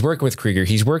Guerrero. He's working with Krieger.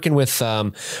 He's working with,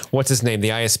 what's his name? The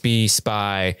ISB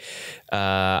spy.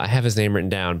 I have his name written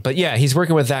down, but yeah, he's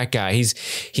working with that guy.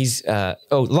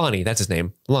 Lonnie, that's his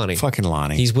name. Lonnie. Fucking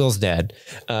Lonnie. He's Will's dad.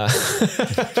 And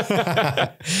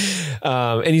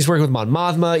he's working with Mon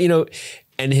Mothma, you know,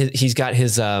 and he's got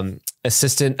his,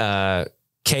 assistant,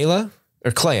 Kayla. Or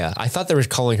Clea. I thought they were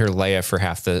calling her Leia for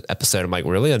half the episode. I'm like,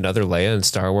 really? Another Leia in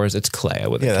Star Wars? It's Clea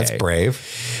with a K. That's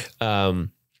brave.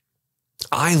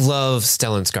 I love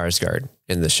Stellan Skarsgård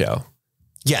in the show.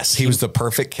 Yes, he was the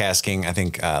perfect casting. I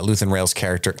think Luthen Rail's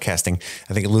character casting.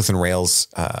 I think Luthen Rail's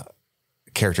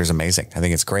character is amazing. I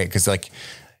think it's great because like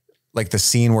the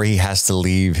scene where he has to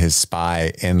leave his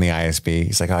spy in the ISB.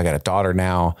 He's like, oh, I got a daughter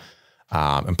now.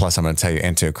 And plus I'm going to tell you,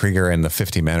 Anto Krieger and the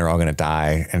 50 men are all going to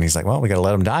die. And he's like, well, we got to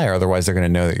let them die, or otherwise they're going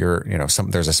to know that you're, you know,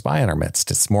 there's a spy in our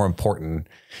midst. It's more important.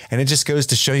 And it just goes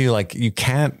to show you, like, you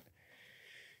can't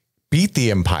beat the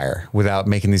Empire without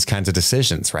making these kinds of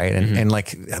decisions. Right. And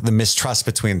like the mistrust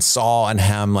between Saul and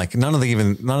him, like none of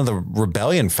the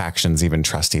rebellion factions even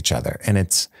trust each other. And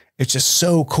it's just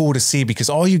so cool to see, because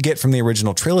all you get from the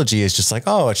original trilogy is just like,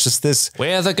 oh, it's just this.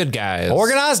 We're the good guys.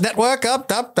 Organized network,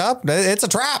 up. It's a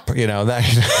trap. You know, that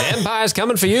the Empire's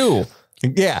coming for you.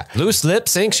 Yeah. Loose lip,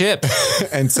 sink ship.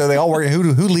 And so they all work. Who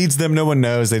leads them? No one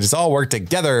knows. They just all work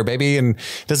together, baby. And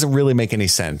it doesn't really make any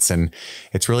sense. And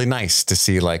it's really nice to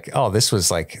see, like, oh, this was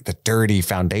like the dirty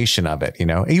foundation of it. You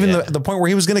know, even the point where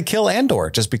he was going to kill Andor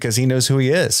just because he knows who he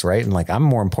is. Right. And like, I'm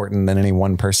more important than any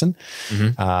one person.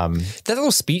 That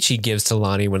little speech he gives to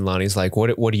Lonnie when Lonnie's like,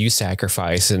 what do you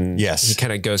sacrifice? And yes, he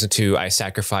kind of goes into, I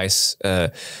sacrifice,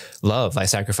 love. I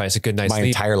sacrifice a good night's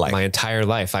sleep. My entire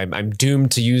life. I'm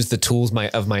doomed to use the tools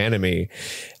of my enemy.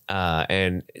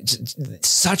 And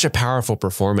such a powerful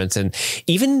performance. And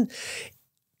even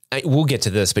we'll get to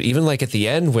this, but even like at the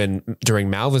end, during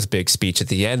Malva's big speech at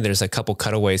the end, there's a couple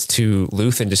cutaways to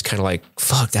Luthen just kind of like,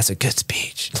 fuck, that's a good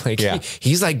speech. Like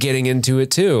he's like getting into it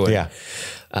too. And,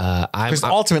 because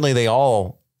ultimately they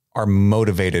all are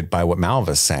motivated by what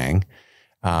Malva's saying.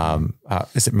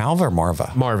 Is it Malva or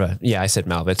Marva? Marva. Yeah, I said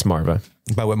Malva. It's Marva.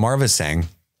 By what Marva's saying.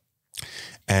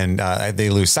 And they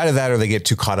lose sight of that, or they get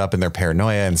too caught up in their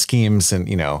paranoia and schemes. And,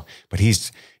 you know, but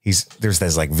there's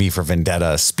this like V for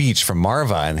Vendetta speech from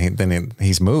Marva, and then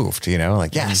he's moved, you know,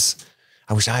 like, yes,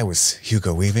 I wish I was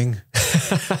Hugo Weaving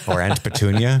or Aunt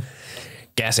Petunia.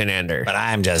 Cassian Andor. But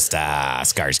I'm just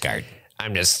Skarsgård.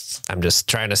 I'm just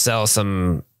trying to sell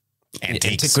some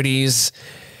antiquities.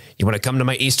 You want to come to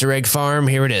my Easter egg farm?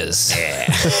 Here it is.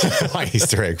 Yeah. My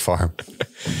Easter egg farm.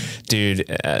 Dude,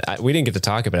 we didn't get to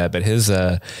talk about it, but his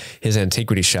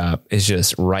antiquity shop is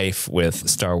just rife with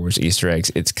Star Wars Easter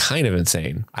eggs. It's kind of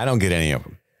insane. I don't get any of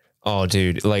them. Oh,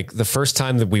 dude, like the first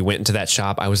time that we went into that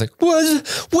shop, I was like,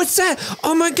 what's that?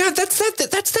 Oh my God, that's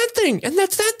that thing. And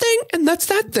that's that thing. And that's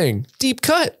that thing. Deep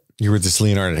cut. You were just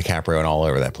Leonardo DiCaprio and all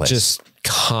over that place. Just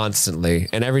constantly.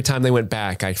 And every time they went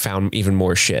back, I found even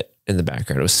more shit in the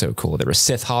background. It was so cool. There were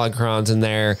Sith holocrons in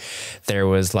there. There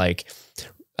was like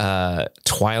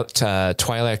Twi'lek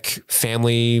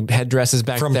family headdresses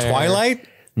back from there. From Twilight?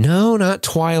 No, not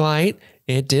Twilight.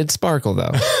 It did sparkle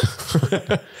though.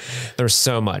 There's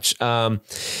so much. So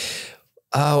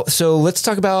let's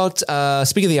talk about,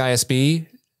 speaking of the ISB,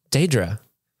 Daedra.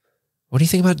 What do you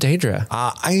think about Daedra?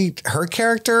 Her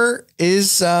character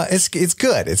is, it's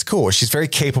good. It's cool. She's very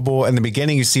capable. In the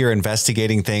beginning, you see her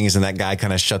investigating things, and that guy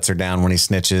kind of shuts her down when he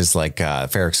snitches, like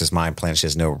Ferrix's mind plan. She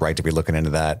has no right to be looking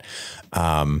into that.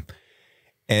 I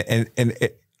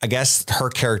guess her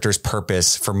character's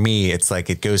purpose for me, it's like,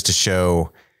 it goes to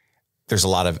show there's a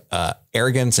lot of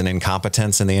arrogance and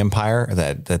incompetence in the Empire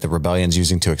that the rebellion's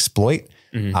using to exploit.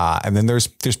 And then there's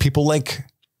people like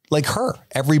her,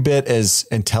 every bit as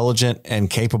intelligent and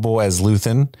capable as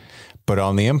Luthen, but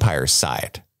on the Empire's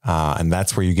side. And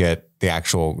that's where you get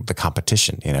the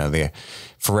competition, you know,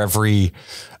 for every,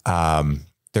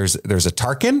 there's a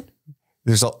Tarkin.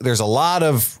 There's a lot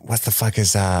of, what the fuck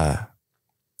is,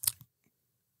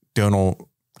 Donald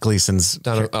Gleason's.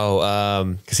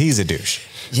 Cause he's a douche.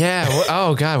 Yeah.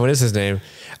 Oh God. What is his name?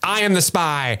 I am the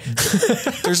spy.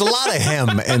 There's a lot of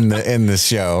him in the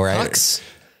show, right? Hux.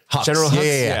 General Hux.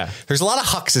 Yeah. There's a lot of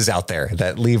Huxes out there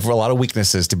that leave a lot of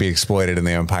weaknesses to be exploited in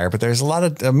the Empire, but there's a lot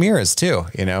of Miras too,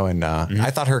 you know, and I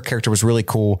thought her character was really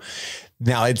cool.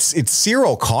 Now it's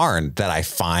Cyril Karn that I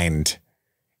find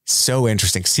so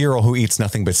interesting. Cyril, who eats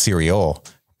nothing but cereal,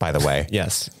 by the way.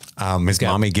 Yes. His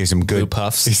mommy gives him good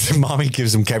puffs. His mommy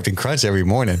gives him Captain Crunch every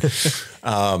morning.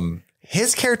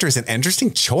 his character is an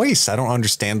interesting choice. I don't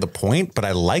understand the point, but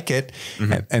I like it.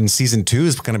 And season 2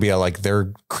 is going to be like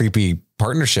their creepy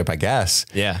partnership, I guess.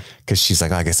 Yeah. Cause she's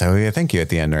like, oh, I guess I owe you a thank you at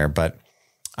the end there. But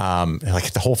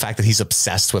like the whole fact that he's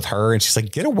obsessed with her and she's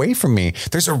like, get away from me.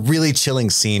 There's a really chilling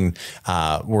scene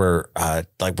where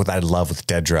like what I love with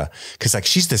Dedra, because like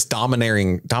she's this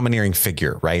domineering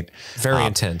figure, right? Very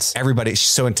intense. She's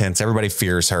so intense. Everybody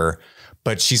fears her,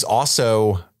 but she's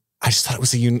also, I just thought it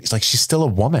was like she's still a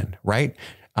woman, right?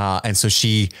 And so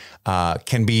she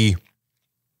can be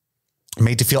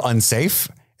made to feel unsafe,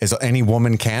 as any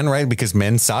woman can, right? Because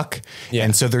men suck. Yeah.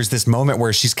 And so there's this moment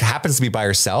where she happens to be by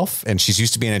herself and she's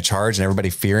used to being in charge and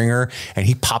everybody fearing her. And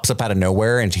he pops up out of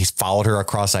nowhere and he's followed her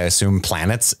across, I assume,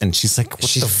 planets. And she's like, what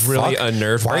she's really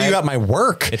unnerved. Why are you at my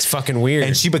work? It's fucking weird.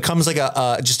 And she becomes like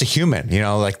just a human,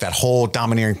 like that whole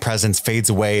domineering presence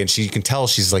fades away. And you can tell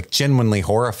she's like genuinely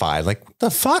horrified. Like, what the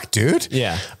fuck, dude?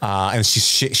 Yeah. And she's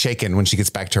shaken when she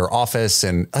gets back to her office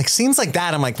and like scenes like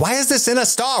that. I'm like, why is this in a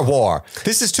Star War?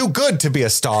 This is too good to be a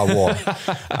Star War.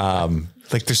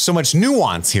 Like there's so much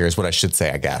nuance here is what I should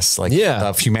say, I guess, like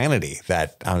of humanity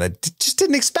that I just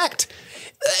didn't expect.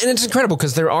 And it's incredible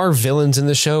because there are villains in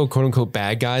the show, quote unquote,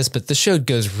 bad guys, but the show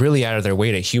goes really out of their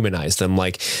way to humanize them.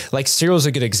 Like Cyril's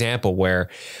a good example where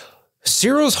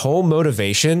Cyril's whole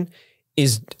motivation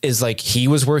is like he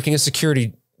was working a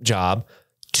security job.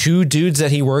 2 dudes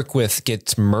that he worked with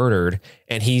gets murdered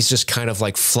and he's just kind of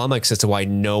like flummoxed as to why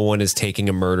no one is taking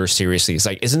a murder seriously. It's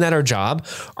like, isn't that our job?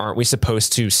 Aren't we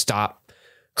supposed to stop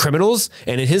criminals?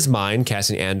 And in his mind,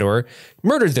 Cassian Andor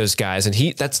murdered those guys and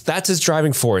that's his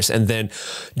driving force. And then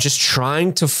just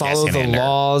trying to follow the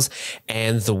laws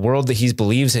and the world that he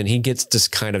believes in, he gets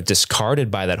just kind of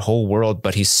discarded by that whole world,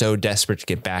 but he's so desperate to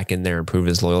get back in there and prove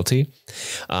his loyalty.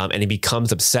 And he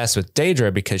becomes obsessed with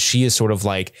Daedra because she is sort of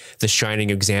like the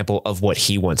shining example of what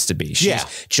he wants to be. She's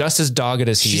just as dogged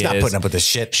as he is. She's not putting up with this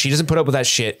shit. She doesn't put up with that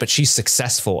shit, but she's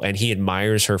successful and he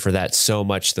admires her for that so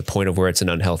much to the point of where it's an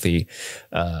unhealthy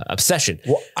obsession.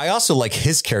 Well, I also like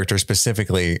his character specifically,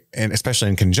 and especially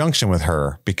in conjunction with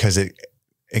her, because it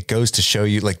goes to show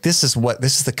you like, this is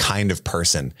the kind of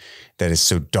person that is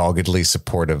so doggedly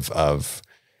supportive of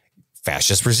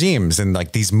fascist regimes and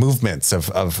like these movements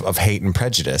of hate and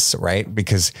prejudice, right?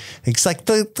 Because it's like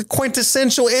the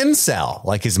quintessential incel.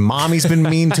 Like his mommy's been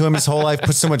mean to him his whole life,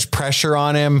 put so much pressure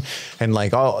on him, and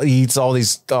like all he eats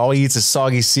is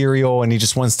soggy cereal, and he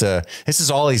just wants to. This is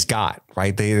all he's got,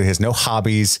 right? He has no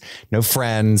hobbies, no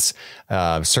friends,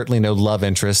 certainly no love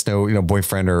interest, no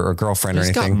boyfriend or girlfriend or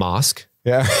anything. He's got Mosk.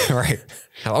 Yeah, right.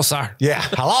 Hello, sir. Yeah,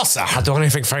 hello, sir. I'll do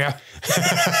anything for you.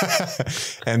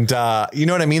 And you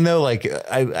know what I mean, though? Like,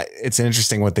 it's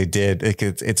interesting what they did.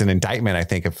 It's an indictment, I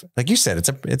think, of, like you said,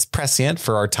 it's prescient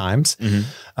for our times,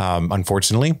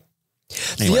 unfortunately.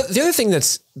 Anyway. The other thing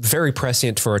that's very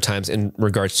prescient for our times in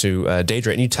regards to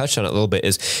Daedra, and you touched on it a little bit,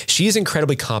 is she's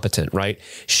incredibly competent, right?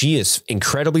 She is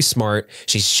incredibly smart.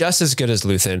 She's just as good as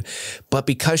Luthen, but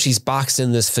because she's boxed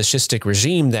in this fascistic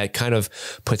regime that kind of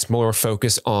puts more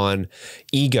focus on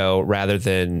ego rather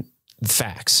than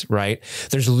facts, right?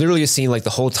 There's literally a scene like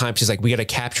the whole time she's like, we got to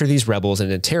capture these rebels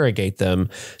and interrogate them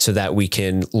so that we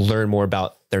can learn more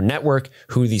about their network,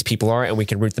 who these people are, and we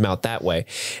can root them out that way.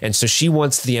 And so she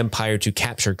wants the Empire to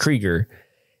capture Krieger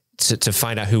to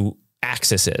find out who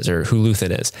Axis is or who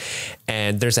Luthen is.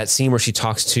 And there's that scene where she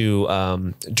talks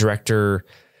to director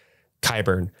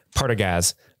Qyburn,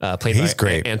 Partagaz, played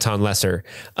by Anton Lesser.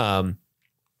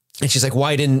 And she's like,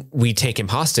 why didn't we take him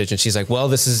hostage? And she's like, well,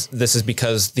 this is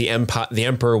because the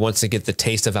emperor wants to get the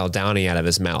taste of Aldhani out of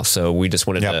his mouth. So we just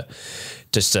wanted to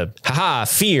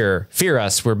fear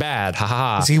us. We're bad.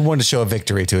 He wanted to show a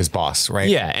victory to his boss, right?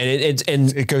 Yeah.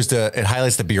 And it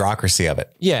highlights the bureaucracy of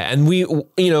it. Yeah. And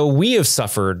we have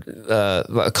suffered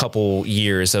a couple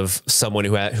years of someone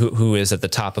who is at the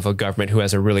top of a government who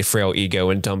has a really frail ego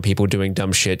and dumb people doing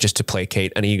dumb shit just to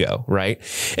placate an ego. Right.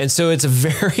 And so it's a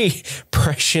very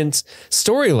prescient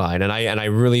storyline. And I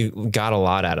really got a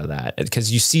lot out of that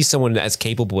because you see someone as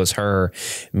capable as her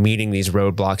meeting these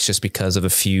roadblocks just because of a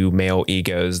few male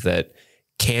egos that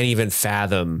can't even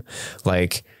fathom,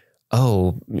 like,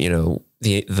 oh,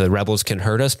 the rebels can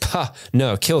hurt us.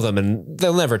 No, kill them and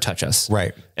they'll never touch us.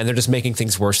 Right. And they're just making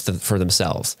things worse for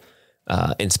themselves,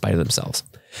 in spite of themselves.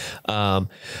 But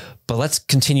let's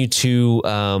continue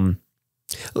to,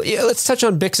 let's touch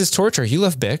on Bix's torture. You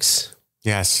love Bix.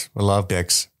 Yes. I love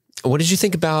Bix. What did you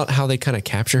think about how they kind of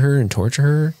capture her and torture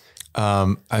her?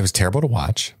 I was terrible to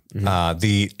watch.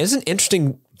 It's an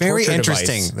interesting, very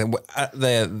interesting.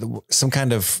 Some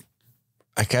kind of,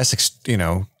 I guess,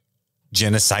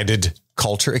 genocided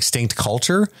culture, extinct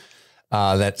culture,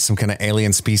 that some kind of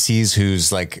alien species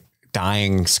whose like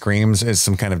dying screams as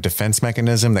some kind of defense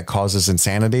mechanism that causes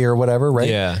insanity or whatever, right?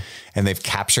 Yeah. And they've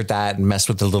captured that and messed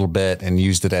with it a little bit and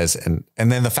used it as, and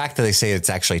then the fact that they say it's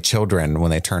actually children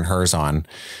when they turn hers on,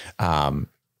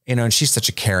 you know, and she's such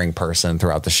a caring person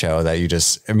throughout the show that you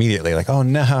just immediately like, oh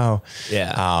no.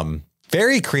 Yeah.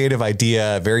 Very creative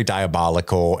idea, very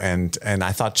diabolical. And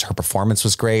I thought her performance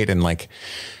was great. And like,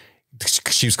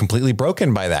 she was completely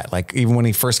broken by that. Like even when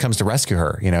he first comes to rescue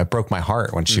her, you know, it broke my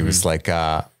heart when she was like,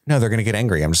 no, they're going to get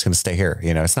angry. I'm just going to stay here.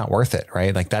 You know, it's not worth it.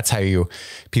 Right. Like that's how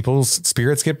people's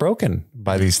spirits get broken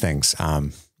by these things,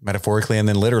 metaphorically and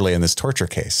then literally in this torture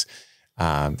case.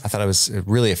 I thought it was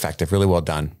really effective, really well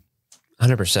done.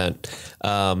 100%.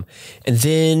 And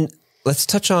then let's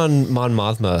touch on Mon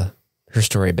Mothma, her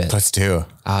story a bit. Let's do.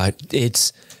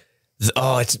 It's,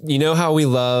 you know how we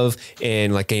love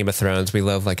in like Game of Thrones, we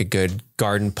love like a good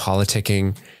garden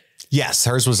politicking. Yes.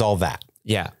 Hers was all that.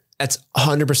 Yeah. That's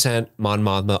 100% Mon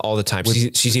Mothma all the time.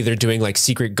 She's either doing like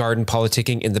secret garden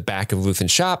politicking in the back of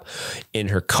Luthen's shop, in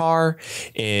her car,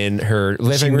 in her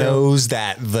living room. She knows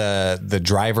that the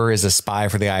driver is a spy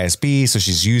for the ISB. So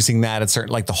she's using that at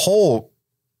certain, like the whole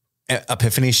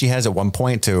epiphany she has at one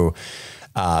point to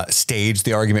stage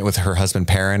the argument with her husband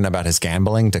Perrin about his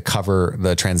gambling to cover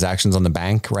the transactions on the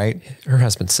bank, right? Her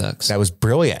husband sucks. That was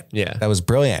brilliant. Yeah. That was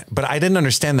brilliant. But I didn't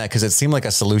understand that because it seemed like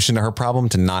a solution to her problem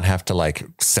to not have to like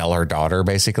sell her daughter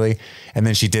basically. And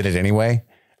then she did it anyway.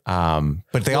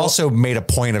 But they also made a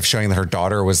point of showing that her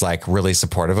daughter was like really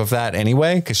supportive of that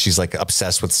anyway, because she's like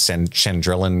obsessed with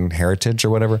Chandrilan heritage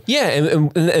or whatever. Yeah.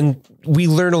 And we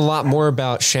learn a lot more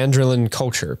about Chandrilan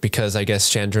culture because I guess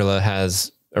Chandrila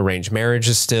has arranged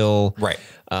marriages still. Right.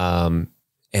 And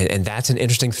that's an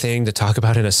interesting thing to talk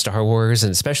about in a Star Wars.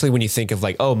 And especially when you think of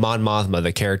like, oh, Mon Mothma,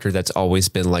 the character that's always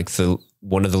been like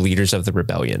one of the leaders of the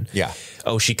rebellion. Yeah.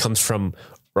 Oh, she comes from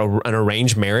an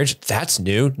arranged marriage. That's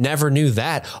new. Never knew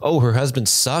that. Oh, her husband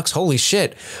sucks. Holy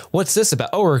shit. What's this about?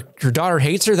 Oh, her daughter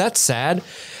hates her. That's sad.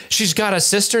 She's got a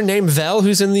sister named Vel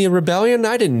who's in the rebellion.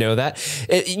 I didn't know that.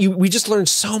 We just learned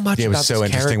so much about this character. It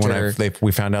was so interesting when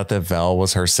we found out that Vel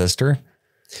was her sister.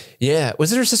 Yeah.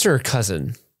 Was it her sister or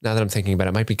cousin? Now that I'm thinking about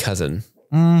it, might be cousin.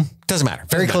 Doesn't matter.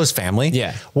 Very close family.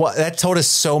 Yeah. Well, that told us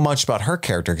so much about her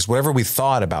character because whatever we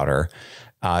thought about her,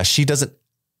 she doesn't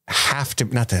have to,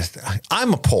 not that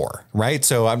I'm a poor, right?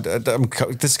 So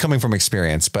this is coming from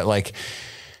experience, but like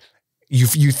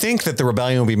you think that the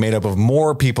rebellion will be made up of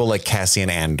more people like Cassian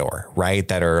Andor, right?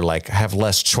 That are like, have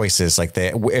less choices. Like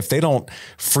if they don't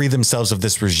free themselves of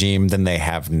this regime, then they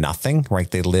have nothing, right?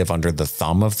 They live under the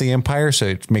thumb of the Empire. So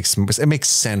it makes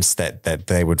sense that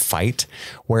they would fight.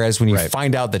 Whereas when you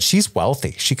find out that she's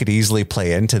wealthy, she could easily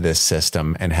play into this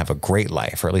system and have a great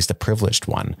life, or at least a privileged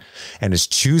one, and is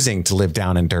choosing to live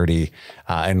down and dirty,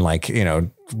 and like, you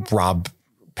know, rob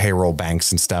payroll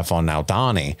banks and stuff on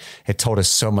Aldhani. It told us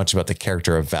so much about the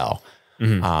character of Vel.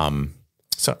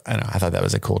 So I don't know, I thought that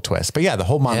was a cool twist. But yeah, the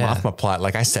whole Mon Mothma plot,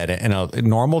 like I said, in a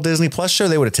normal Disney Plus show,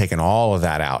 they would have taken all of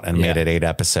that out and made it 8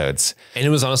 episodes. And it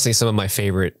was honestly some of my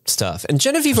favorite stuff. And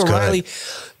Genevieve O'Reilly,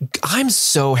 I'm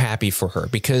so happy for her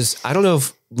because I don't know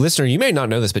if listener, you may not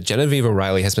know this, but Genevieve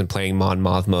O'Reilly has been playing Mon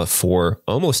Mothma for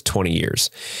almost 20 years.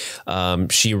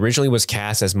 She originally was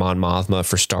cast as Mon Mothma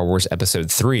for Star Wars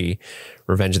Episode 3,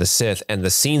 Revenge of the Sith, and the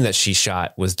scene that she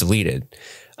shot was deleted.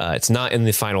 It's not in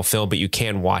the final film, but you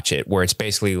can watch it, where it's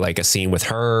basically like a scene with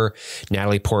her,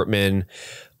 Natalie Portman,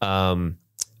 Bail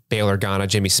Organa,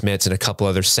 Jimmy Smits, and a couple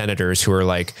other senators who are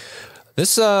like,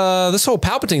 this whole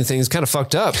Palpatine thing is kind of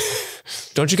fucked up.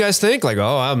 Don't you guys think? Like,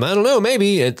 oh, I don't know,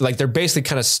 maybe. Like they're basically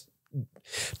kind of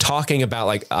talking about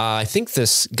like, I think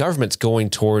this government's going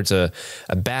towards a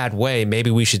bad way. Maybe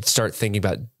we should start thinking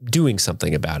about doing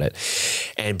something about it.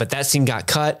 But that scene got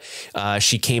cut.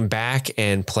 She came back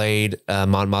and played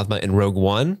Mon Mothma in Rogue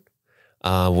One,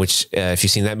 which if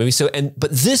you've seen that movie.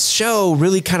 But this show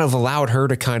really kind of allowed her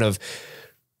to kind of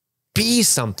be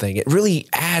something. It really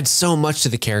adds so much to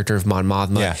the character of Mon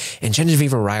Mothma. Yeah. And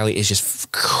Genevieve O'Reilly is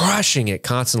just crushing it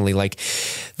constantly. Like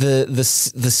the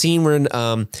scene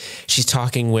where she's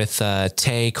talking with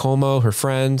Tay Como, her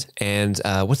friend, and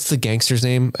what's the gangster's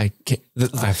name? I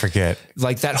forget.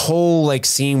 Like that whole like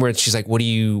scene where she's like, what are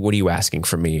you asking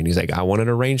from me? And he's like, I want an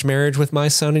arranged marriage with my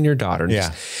son and your daughter.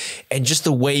 And just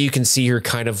the way you can see her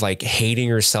kind of like hating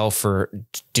herself for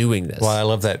doing this. Well, I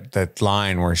love that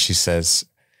line where she says,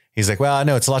 he's like, well, I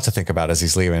know it's a lot to think about as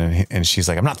he's leaving. And she's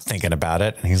like, I'm not thinking about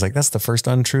it. And he's like, that's the first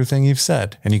untrue thing you've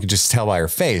said. And you can just tell by her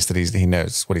face that he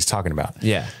knows what he's talking about.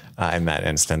 Yeah. In that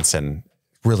instance, and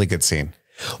really good scene.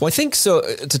 Well, I think so.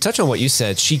 To touch on what you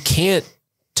said, she can't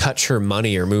touch her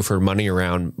money or move her money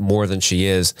around more than she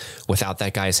is without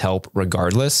that guy's help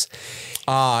regardless.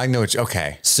 I know.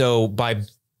 Okay. So by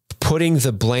putting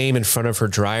the blame in front of her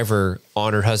driver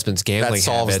on her husband's gambling that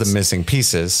solves habits, the missing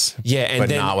pieces. Yeah. And but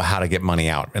then, not how to get money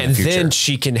out in and the future. then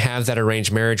she can have that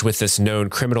arranged marriage with this known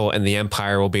criminal, and the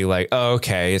Empire will be like, oh,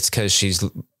 okay, it's because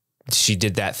she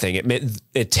did that thing.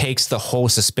 It takes the whole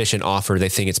suspicion off her. They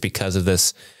think it's because of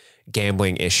this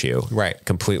gambling issue. Right.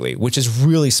 Completely, which is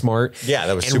really smart. Yeah,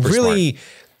 that was and super really smart.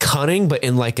 Cunning, but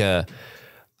in like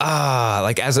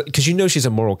because you know she's a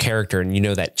moral character, and you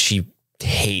know that she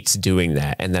hates doing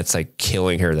that, and that's like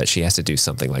killing her that she has to do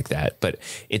something like that. But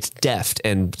it's deft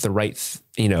and the right,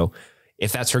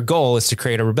 if that's her goal is to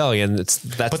create a rebellion, that's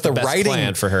the best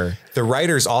plan for her. The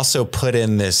writers also put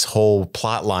in this whole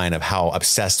plot line of how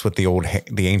obsessed with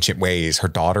the ancient ways her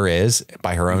daughter is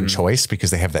by her own choice,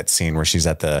 because they have that scene where she's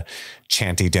at the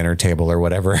chanty dinner table or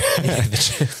whatever.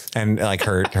 And like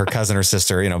her cousin or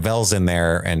sister, Velle's in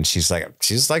there, and she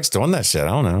just likes doing that shit. I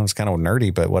don't know. It's kind of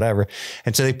nerdy, but whatever.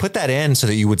 And so they put that in so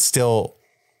that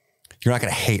you're not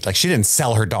going to hate, like she didn't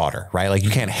sell her daughter, right? Like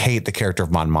you can't hate the character of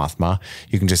Mon Mothma.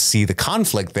 You can just see the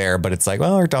conflict there, but it's like,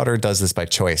 well, her daughter does this by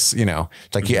choice, and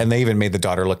they even made the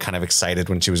daughter look kind of excited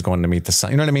when she was going to meet the son.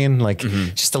 You know what I mean? Like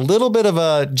just a little bit of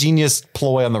a genius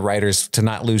ploy on the writers to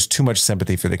not lose too much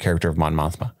sympathy for the character of Mon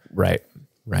Mothma. Right.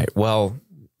 Well,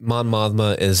 Mon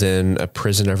Mothma is in a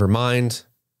prison of her mind,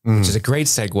 which is a great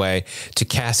segue to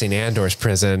Cassian Andor's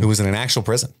prison. Who was in an actual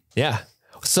prison. Yeah.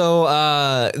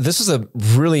 So this was a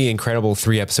really incredible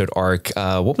 3-episode arc.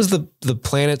 What was the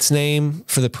planet's name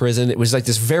for the prison? It was like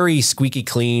this very squeaky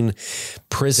clean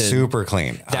prison. Super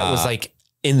clean. That was like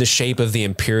in the shape of the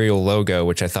Imperial logo,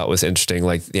 which I thought was interesting.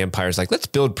 Like the Empire's like, let's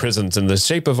build prisons in the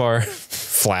shape of our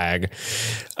flag.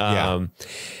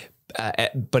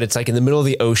 But it's like in the middle of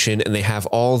the ocean, and they have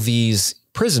all these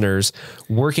prisoners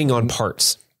working on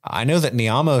parts. I know that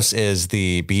Niamos is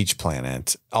the beach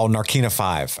planet. Oh, Narkina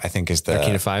 5, I think, is the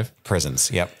Narkina 5 prisons.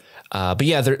 Yep. But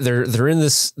yeah, they're in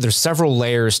this. There's several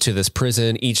layers to this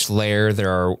prison. Each layer,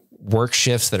 there are work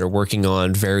shifts that are working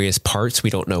on various parts. We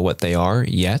don't know what they are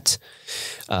yet.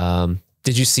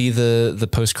 Did you see the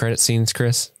post-credit scenes,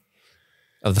 Chris,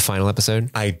 of the final episode?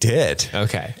 I did.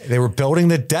 Okay. They were building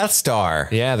the Death Star.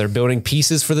 Yeah, they're building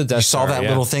pieces for the Death Star. You saw that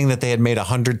little thing that they had made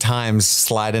 100 times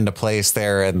slide into place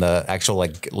there, and the actual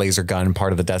like laser gun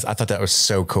part of the Death. I thought that was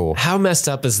so cool. How messed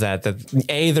up is that? That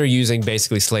A, they're using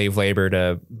basically slave labor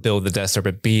to build the Death Star,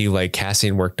 but B, like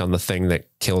Cassian worked on the thing that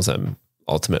kills him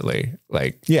ultimately.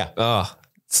 Like, yeah. Oh,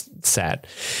 it's sad.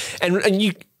 And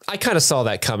I kind of saw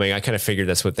that coming. I kind of figured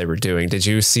that's what they were doing. Did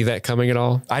you see that coming at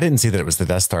all? I didn't see that it was the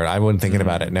Death Star. I wasn't thinking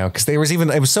about it now, because it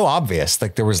was so obvious.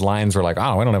 Like there was lines where like,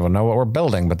 oh, we don't even know what we're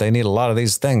building, but they need a lot of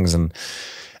these things. And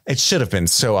it should have been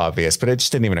so obvious, but it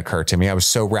just didn't even occur to me. I was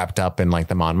so wrapped up in like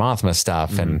the Mon Mothma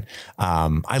stuff. And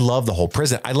I love the whole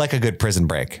prison. I like a good prison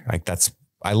break.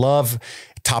 I love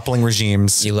toppling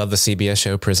regimes. You love the CBS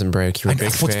show Prison Break. You're a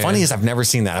big fan. What's funny is I've never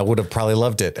seen that. I would have probably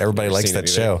loved it. Everybody likes that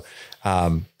show.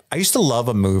 I used to love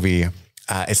a movie.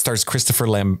 It stars Christopher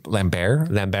Lambert.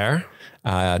 Do you know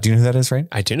who that is, right?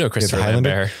 I do know Christopher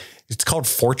Lambert. It's called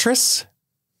Fortress.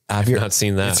 I've not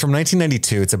seen that. It's from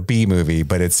 1992. It's a B movie,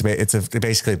 but it's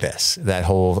basically that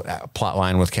whole plot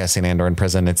line with Cassian Andor in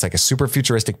prison. It's like a super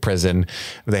futuristic prison.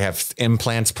 They have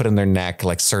implants put in their neck,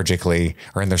 like surgically,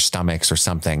 or in their stomachs or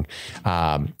something.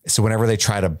 So whenever they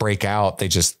try to break out, they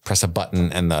just press a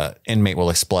button and the inmate will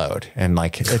explode. And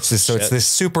like, it's just, so it's this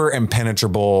super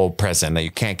impenetrable prison that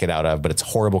you can't get out of, but it's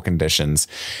horrible conditions.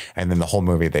 And then the whole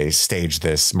movie, they stage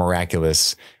this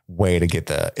miraculous way to get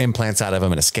the implants out of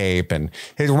them and escape. And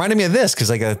it reminded me of this, because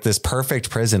like this perfect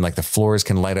prison, like the floors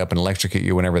can light up and electrocute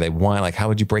you whenever they want. Like, how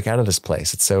would you break out of this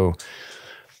place? It's so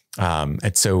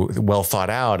well thought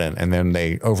out. And then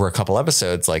they, over a couple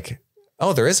episodes, like,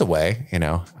 oh, there is a way,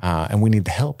 and we need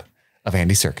the help of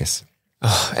Andy Serkis.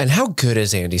 Oh, and how good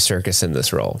is Andy Serkis in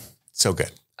this role? So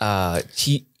good.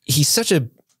 He's such a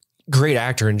great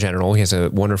actor in general. He has a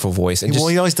wonderful voice. And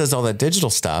he always does all that digital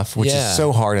stuff, which is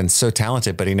so hard and so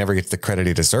talented, but he never gets the credit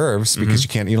he deserves, because you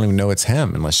don't even know it's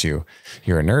him unless you're a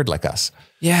nerd like us.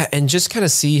 Yeah. And just kind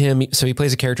of see him. So he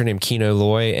plays a character named Kino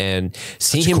Loy, and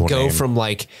see him go from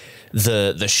like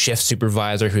the shift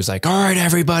supervisor who's like, all right,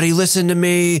 everybody, listen to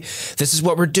me. This is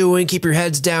what we're doing. Keep your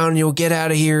heads down and you'll get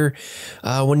out of here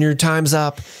when your time's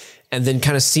up. And then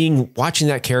kind of watching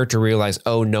that character realize,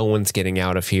 oh, no one's getting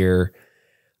out of here.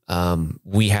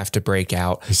 We have to break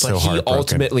out. But he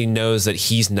ultimately knows that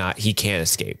he can't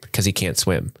escape because he can't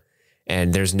swim,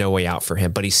 and there's no way out for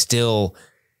him, but he still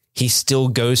he still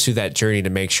goes through that journey to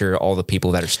make sure all the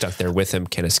people that are stuck there with him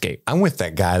can escape. I'm with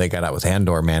that guy that got out with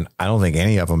Andor, man. I don't think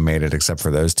any of them made it except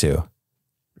for those two.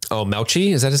 Oh,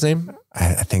 Melchi, is that his name?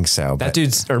 I think so. That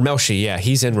dude's, or Melchi, yeah,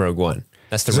 he's in Rogue One.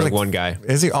 That's the Rogue One guy.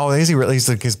 Is he? Oh, is he really? He's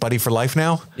like his buddy for life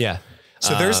now? Yeah.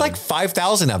 So there's like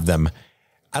 5,000 of them.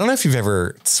 I don't know if you've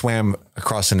ever swam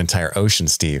across an entire ocean,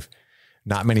 Steve.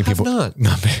 Not many people.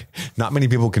 Not many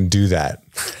people can do that.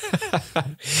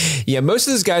 Yeah, most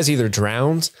of those guys either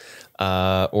drowned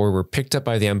or were picked up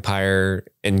by the Empire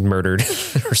and murdered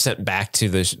or sent back to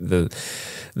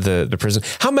the prison.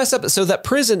 How messed up! So that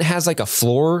prison has like a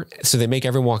floor, so they make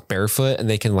everyone walk barefoot, and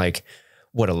they can like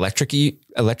electrocute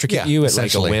you at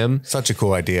like a whim. Such a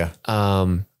cool idea.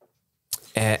 And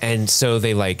so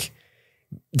they like.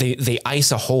 They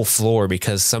ice a whole floor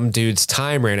because some dude's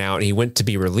time ran out and he went to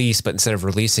be released, but instead of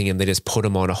releasing him, they just put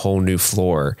him on a whole new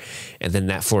floor. And then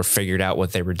that floor figured out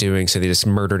what they were doing. So they just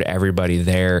murdered everybody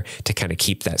there to kind of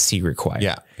keep that secret quiet.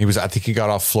 Yeah. I think he got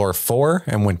off floor 4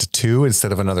 and went to 2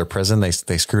 instead of another prison. They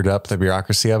screwed up the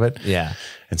bureaucracy of it. Yeah.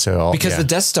 And so, because the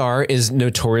Death Star is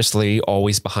notoriously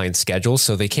always behind schedule.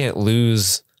 So they can't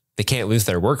lose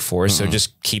their workforce. So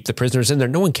just keep the prisoners in there.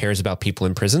 No one cares about people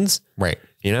in prisons. Right.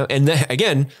 You know, and then,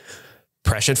 again,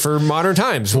 prescient for modern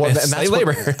times. Well, and that's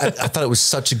labor. I thought it was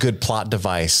such a good plot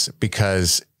device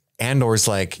because Andor's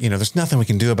like, there's nothing we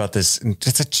can do about this.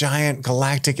 It's a giant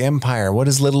galactic empire. What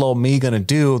is little old me going to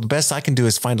do? The best I can do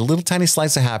is find a little tiny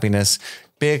slice of happiness,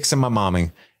 Bix and my mommy,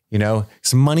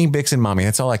 some money, Bix and mommy.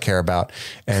 That's all I care about.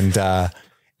 And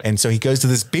so he goes to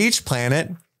this beach planet.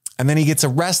 And then he gets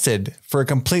arrested for a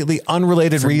completely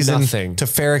unrelated reason to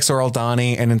Ferrix or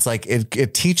Aldani. And it's like,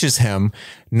 it teaches him,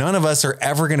 none of us are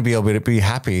ever going to be able to be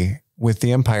happy with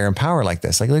the Empire and power like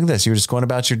this. Like, look at this. You're just going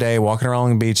about your day, walking around on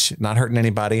the beach, not hurting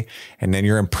anybody. And then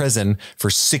you're in prison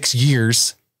for 6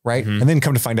 years, right? And then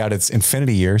come to find out it's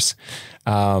infinity years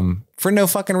for no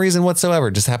fucking reason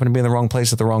whatsoever. Just happened to be in the wrong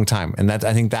place at the wrong time. And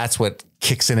I think that's what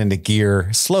kicks it into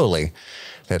gear slowly.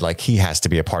 That like he has to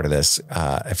be a part of this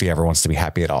if he ever wants to be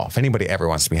happy at all. If anybody ever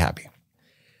wants to be happy.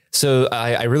 So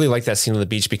I really like that scene on the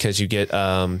beach because you get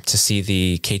to see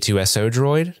the K2SO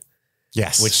droid.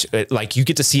 Yes. Which like you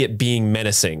get to see it being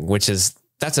menacing,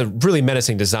 that's a really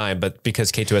menacing design, but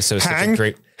because K2SO is such a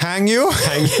great... Hang you?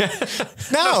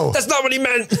 No. That's not what he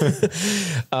meant.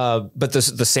 But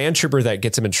the sand trooper that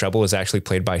gets him in trouble is actually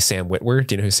played by Sam Witwer.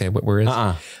 Do you know who Sam Witwer is?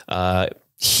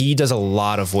 He does a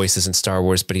lot of voices in Star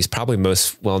Wars, but he's probably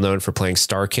most well known for playing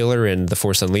Starkiller in The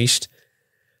Force Unleashed.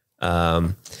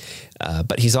 But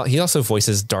he also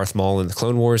voices Darth Maul in the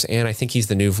Clone Wars, and I think he's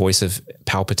the new voice of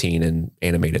Palpatine in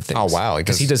animated things. Oh wow, he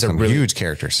does some huge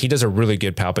characters. He does a really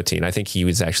good Palpatine. I think he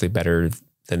was actually better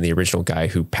than the original guy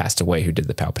who passed away, who did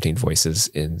the Palpatine voices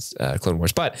in Clone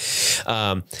Wars. But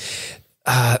so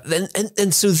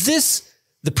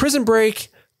the prison break,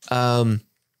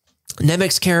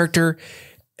 Nemec's character.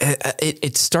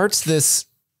 It starts this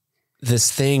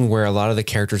thing where a lot of the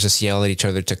characters just yell at each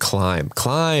other to climb,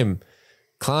 because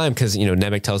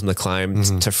Nemec tells them to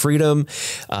climb to freedom.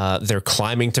 They're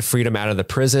climbing to freedom out of the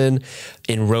prison.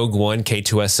 In Rogue One,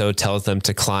 K2SO tells them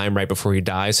to climb right before he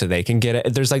dies so they can get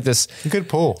it. There's like this good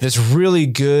pull, this really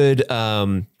good,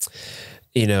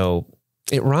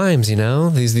 it rhymes,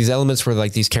 these elements where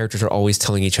like these characters are always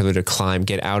telling each other to climb,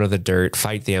 get out of the dirt,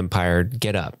 fight the Empire,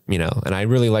 get up, and I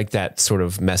really like that sort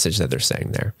of message that they're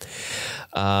saying there.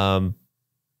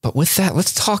 But with that,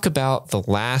 let's talk about the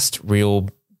last real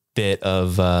bit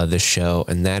of the show.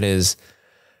 And that is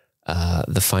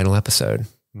the final episode,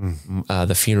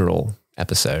 the funeral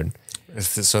episode.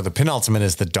 So the penultimate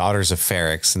is the daughters of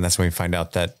Ferrix. And that's when we find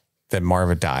out that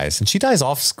Marva dies, and she dies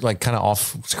off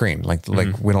screen.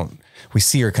 We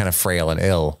see her kind of frail and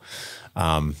ill.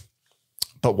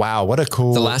 But wow, what a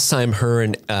cool... The last time her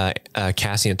and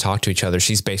Cassian talked to each other,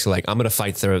 she's basically like, I'm going to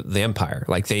fight the Empire.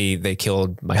 Like they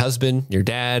killed my husband, your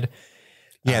dad.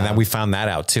 Yeah. And then we found that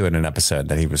out too in an episode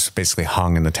that he was basically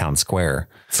hung in the town square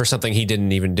for something he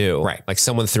didn't even do. Right. Like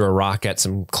someone threw a rock at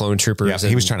some clone troopers. Yeah,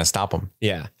 he was trying to stop him.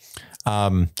 Yeah.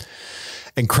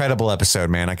 Incredible episode,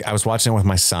 man. I was watching it with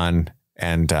my son,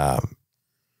 and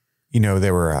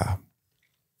they were,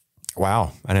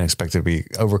 wow, I didn't expect to be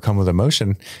overcome with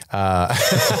emotion.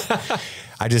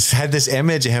 I just had this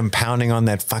image of him pounding on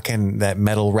that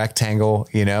metal rectangle,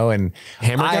 and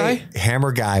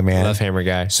Hammer Guy, man. I love Hammer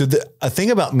Guy. So a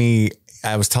thing about me,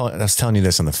 I was telling you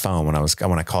this on the phone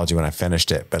when I called you when I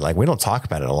finished it, but like, we don't talk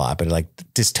about it a lot, but like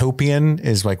dystopian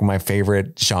is like my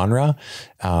favorite genre.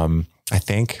 I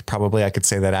think probably I could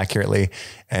say that accurately.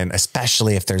 And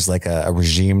especially if there's like a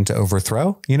regime to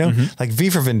overthrow, like V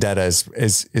for Vendetta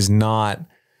is not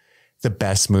the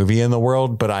best movie in the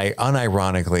world, but I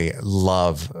unironically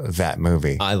love that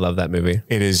movie. I love that movie.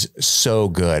 It is so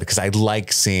good because I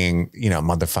like seeing,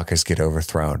 motherfuckers get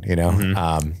overthrown,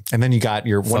 and then you got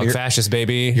one of your fascist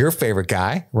baby. Your favorite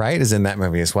guy, right, is in that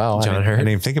movie as well. John Hurt. I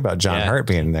didn't even think about John Hurt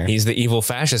being there. He's the evil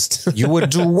fascist. You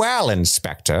would do well,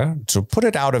 Inspector, to put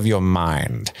it out of your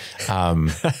mind.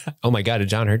 Oh my God, did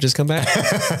John Hurt just come back?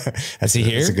 Is he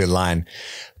here? That's a good line.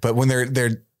 But when they're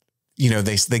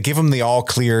they give them the all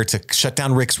clear to shut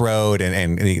down Rick's Road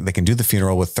and they can do the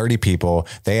funeral with 30 people.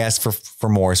 They asked for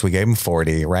more, so we gave them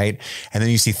 40, right? And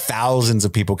then you see thousands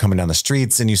of people coming down the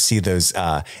streets and you see those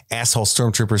asshole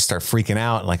stormtroopers start freaking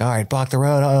out, like, all right, block the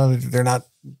road. Oh,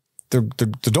 they're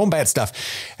doing bad stuff.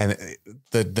 And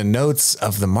the notes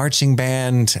of the marching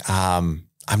band, I'm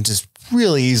just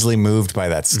really easily moved by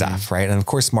that stuff, right? And of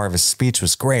course, Marva's speech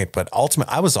was great, but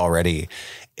ultimately I was already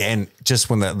in just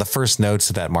when the first notes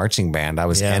of that marching band, I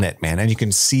was in it, man. And you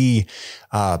can see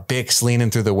Bix leaning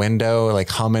through the window, like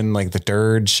humming like the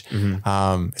dirge.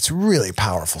 It's really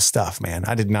powerful stuff, man.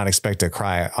 I did not expect to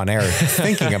cry on air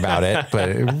thinking about it,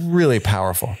 but really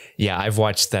powerful. Yeah, I've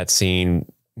watched that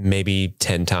scene maybe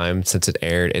 10 times since it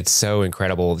aired. It's so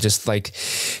incredible. Just like,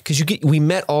 cause we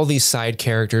met all these side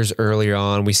characters earlier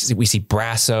on. We see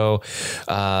Brasso.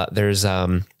 There's,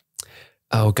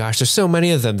 oh gosh, there's so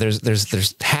many of them.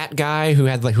 There's Hat Guy who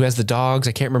has the dogs.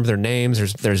 I can't remember their names.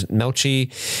 There's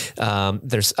Melchi.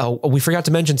 We forgot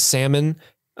to mention Salmon.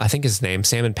 I think his name,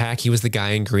 Salmon Pack. He was the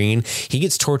guy in green. He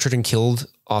gets tortured and killed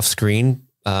off screen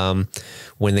when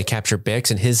they capture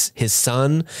Bix, and his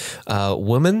son,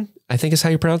 Woman, I think is how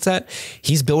you pronounce that.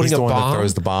 He's building a bomb. That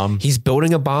throws the bomb. He's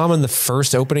building a bomb in the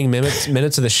first opening minutes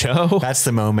of the show. That's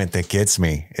the moment that gets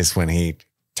me, is when he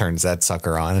turns that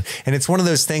sucker on. And it's one of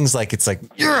those things like, it's like,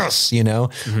 yes,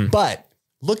 but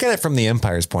look at it from the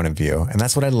Empire's point of view. And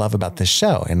that's what I love about this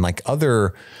show. And like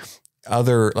other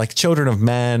like Children of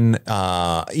Men,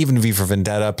 even V for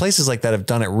Vendetta, places like that have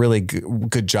done a really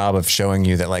good job of showing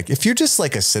you that, like, if you're just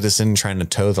like a citizen trying to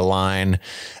toe the line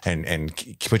and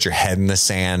put your head in the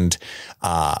sand,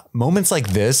 moments like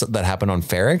this that happen on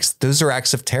Ferrix, those are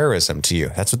acts of terrorism to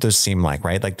you. That's what those seem like,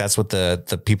 right? Like that's what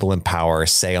the people in power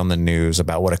say on the news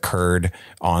about what occurred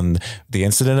on the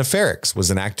incident of Ferrix was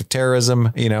an act of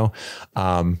terrorism,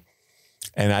 and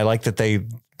I like that they,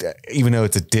 even though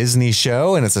it's a Disney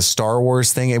show and it's a Star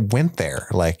Wars thing, it went there.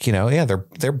 Like,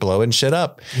 they're blowing shit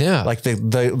up. Yeah. Like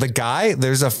the guy,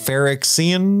 there's a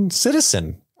Ferrixian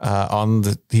citizen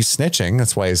he's snitching.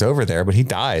 That's why he's over there, but he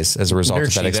dies as a result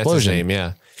of that explosion. That's his name,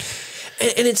 yeah.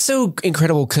 And it's so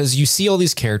incredible because you see all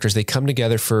these characters, they come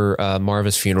together for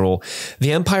Marva's funeral.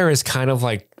 The Empire is kind of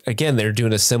like, again, they're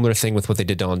doing a similar thing with what they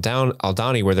did on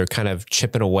Aldhani, where they're kind of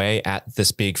chipping away at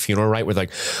this big funeral, right? Where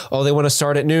like, oh, they want to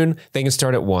start at noon, they can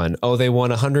start at 1. Oh, they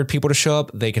want 100 people to show up,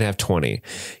 they can have 20.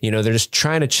 They're just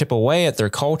trying to chip away at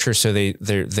their culture so they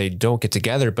don't get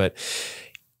together. But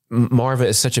Marva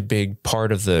is such a big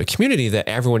part of the community that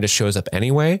everyone just shows up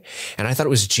anyway. And I thought it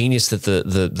was genius that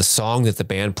the song that the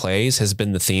band plays has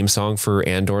been the theme song for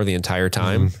Andor the entire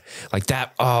time. Like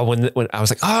that. Oh, when I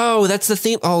was like, oh, that's the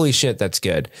theme. Holy shit, that's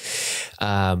good.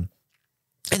 And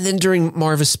then during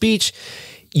Marva's speech,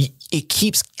 it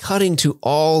keeps cutting to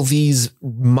all these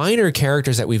minor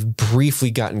characters that we've briefly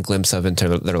gotten glimpse of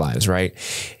into their lives, right?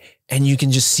 And you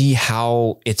can just see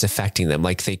how it's affecting them.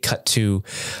 Like they cut to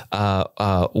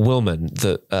Willman,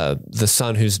 the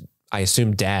son who's, I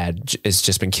assume, dad has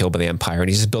just been killed by the Empire, and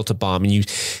he's just built a bomb. And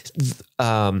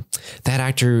that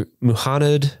actor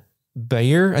Muhammad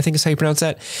Bayer, I think is how you pronounce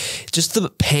that. Just the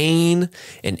pain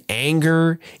and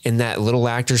anger in that little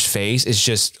actor's face is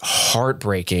just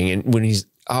heartbreaking. And when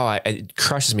it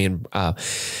crushes me. And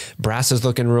Brasso's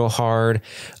looking real hard.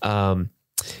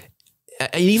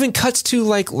 It even cuts to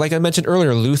like I mentioned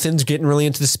earlier, Luthen's getting really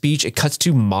into the speech. It cuts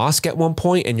to Mosk at one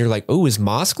point, and you're like, oh, is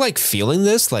Mosk like feeling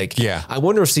this? Like, yeah. I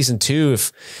wonder if season 2,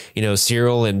 if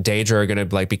Cyril and Daedra are going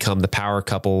to like become the power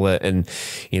couple, and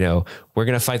we're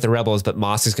going to fight the rebels, but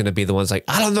Mosk is going to be the ones like,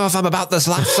 I don't know if I'm about this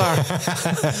life, sir.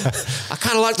 I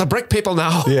kind of like the brick people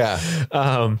now.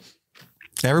 Yeah.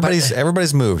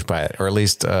 Everybody's moved by it, or at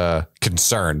least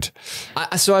concerned.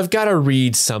 So I've got to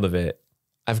read some of it.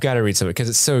 Because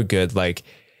it's so good. Like,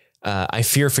 I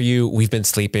fear for you. We've been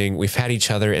sleeping. We've had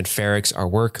each other and Ferrix, our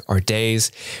work, our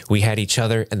days. We had each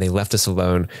other and they left us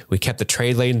alone. We kept the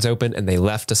trade lanes open and they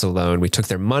left us alone. We took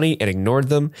their money and ignored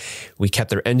them. We kept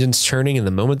their engines churning, and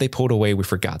the moment they pulled away, we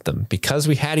forgot them. Because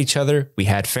we had each other, we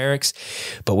had Ferrix,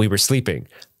 but we were sleeping.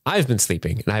 I've been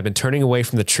sleeping and I've been turning away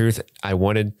from the truth I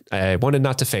wanted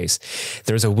not to face.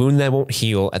 There's a wound that won't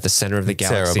heal at the center of the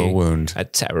galaxy. Terrible wound. A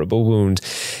terrible wound.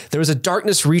 There was a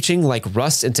darkness reaching like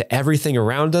rust into everything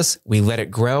around us. We let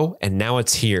it grow and now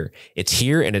it's here. It's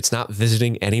here and it's not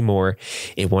visiting anymore.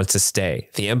 It wants to stay.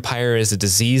 The Empire is a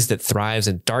disease that thrives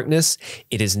in darkness.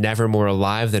 It is never more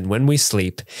alive than when we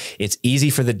sleep. It's easy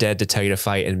for the dead to tell you to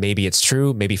fight, and maybe it's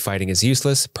true. Maybe fighting is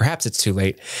useless. Perhaps it's too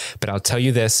late. But I'll tell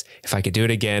you this, if I could do it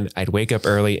again, I'd wake up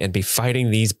early and be fighting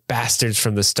these bastards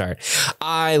from the start.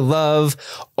 I love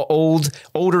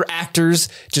older actors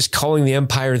just calling the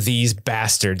Empire these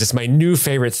bastards. It's my new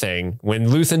favorite thing. When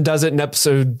Luthen does it in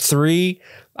episode 3,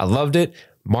 I loved it.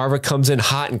 Marva comes in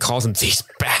hot and calls them these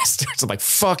bastards. I'm like,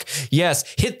 fuck yes,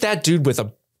 hit that dude with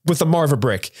a Marva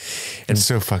brick. And it's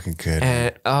so fucking good.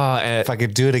 And if I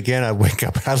could do it again, I'd wake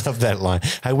up. I love that line.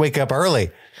 I wake up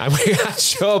early. I'd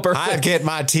show up early. I'd get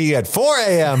my tea at 4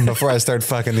 a.m. before I start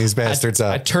fucking these bastards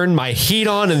up. I'd turn my heat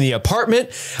on in the apartment.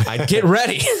 I'd get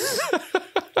ready.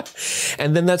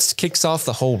 And then that kicks off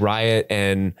the whole riot.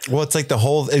 And well, it's like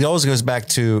it always goes back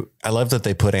to, I love that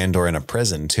they put Andor in a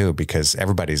prison too, because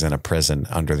everybody's in a prison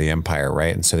under the Empire,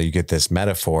 right? And so you get this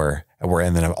metaphor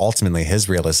and then ultimately his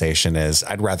realization is,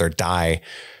 I'd rather die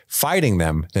fighting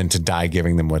them than to die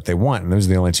giving them what they want. And those are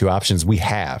the only two options we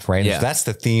have, right? Yeah. That's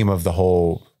the theme of the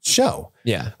whole show.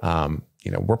 Yeah.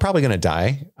 We're probably going to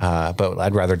die, but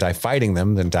I'd rather die fighting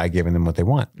them than die giving them what they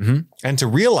want. Mm-hmm. And to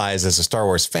realize as a Star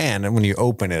Wars fan, and when you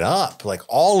open it up, like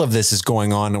all of this is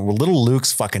going on, and little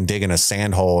Luke's fucking digging a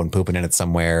sand hole and pooping in it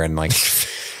somewhere. And like,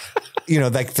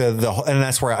 like and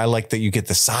that's where I like that you get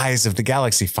the size of the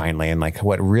galaxy finally. And like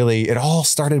it all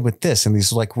started with this and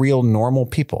these like real normal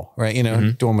people, right?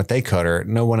 Doing what they could, or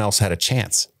no one else had a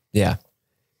chance. Yeah.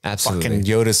 Absolutely. Fucking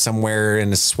Yoda's somewhere in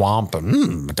the swamp. I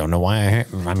don't know why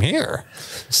I'm here.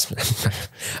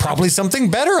 Probably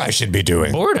something better I should be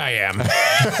doing. Bored I am.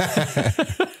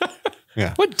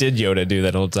 Yeah. What did Yoda do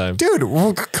that whole time? Dude,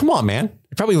 come on, man.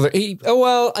 He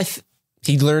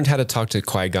learned how to talk to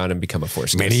Qui-Gon and become a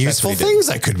Force ghost. Many useful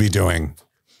things I could be doing.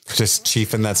 Just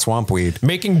chiefing that swamp weed.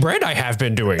 Making bread I have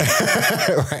been doing.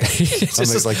 Right.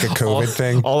 It's like a COVID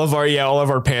thing. All of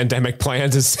our pandemic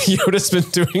plans is Yoda's been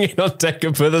doing it on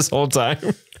Dagobah this whole time.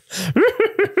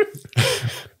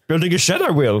 Building a shed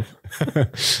I will.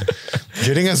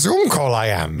 Getting a Zoom call I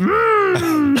am.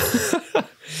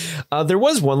 There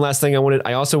was one last thing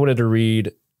I also wanted to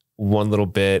read one little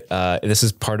bit. This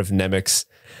is part of Nemec's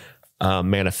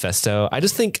manifesto. I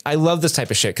just think I love this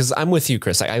type of shit because I'm with you,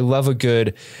 Chris. I love a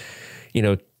good,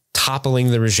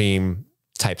 toppling the regime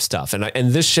type stuff.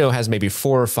 And this show has maybe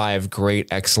 4 or 5 great,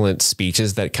 excellent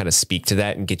speeches that kind of speak to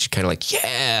that and get you kind of like,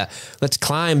 yeah, let's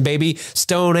climb, baby.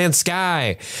 Stone and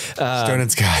sky. Stone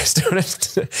and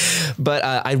sky. But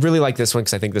I really like this one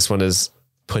because I think this one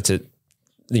puts it,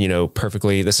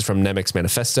 perfectly. This is from Nemec's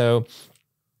manifesto.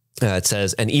 It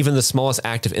says, and even the smallest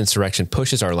act of insurrection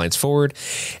pushes our lines forward.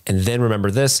 And then remember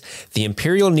this, the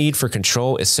imperial need for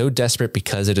control is so desperate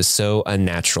because it is so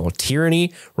unnatural.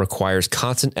 Tyranny requires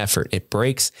constant effort. It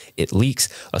breaks, it leaks.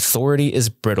 Authority is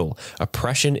brittle.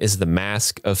 Oppression is the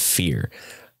mask of fear.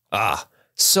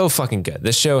 So fucking good.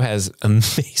 This show has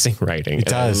amazing writing. It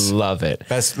does. I love it.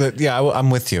 I'm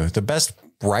with you. The best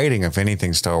writing of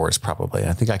anything Star Wars, probably.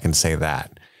 I think I can say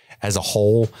that. As a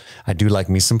whole, I do like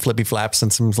me some flippy flaps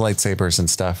and some lightsabers and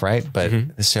stuff, right? But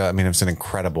this show, it's an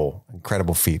incredible,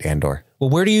 incredible feat, Andor.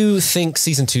 Well, where do you think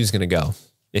season 2 is going to go?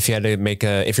 If you had to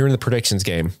if you're in the predictions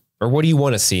game, or what do you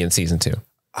want to see in season 2?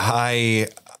 I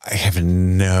have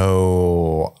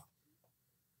no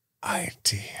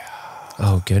idea.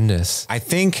 Oh, goodness. I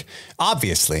think,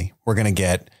 obviously, we're going to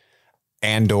get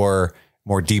Andor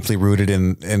more deeply rooted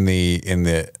in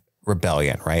the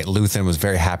rebellion, right? Luthen was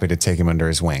very happy to take him under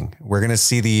his wing. We're going to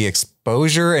see the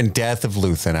exposure and death of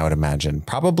Luthen, I would imagine.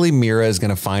 Probably Mira is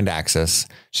going to find access.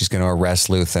 She's going to arrest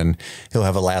Luthen. He'll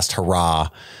have a last hurrah.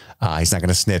 He's not going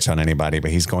to snitch on anybody,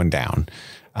 but he's going down.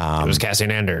 It was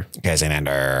Cassian Andor.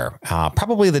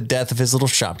 Probably the death of his little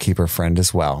shopkeeper friend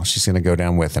as well. She's going to go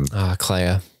down with him.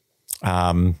 Clea.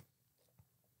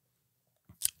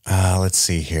 Let's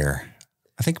see here.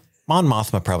 I think Mon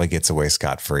Mothma probably gets away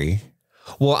scot-free.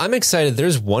 Well, I'm excited.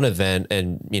 There's one event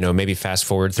and, maybe fast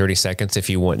forward 30 seconds if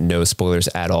you want no spoilers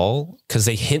at all, because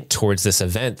they hint towards this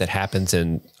event that happens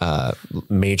in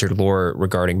major lore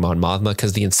regarding Mon Mothma,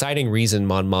 because the inciting reason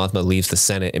Mon Mothma leaves the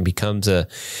Senate and becomes a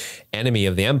enemy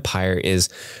of the Empire is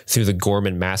through the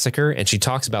Gorman massacre. And she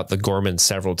talks about the Gorman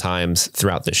several times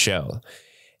throughout the show.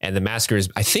 And the massacre is,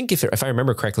 I think if I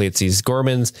remember correctly, it's these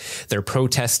Gormans, they're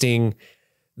protesting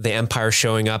the Empire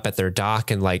showing up at their dock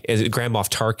and like Grand Moff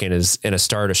Tarkin is in a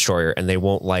Star Destroyer and they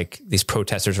won't like, these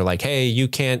protesters are like, hey, you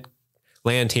can't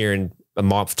land here. And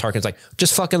Moff Tarkin's like,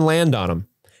 just fucking land on them.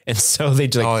 And so they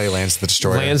just he lands the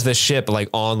destroyer, lands the ship like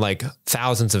on like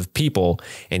thousands of people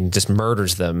and just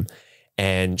murders them.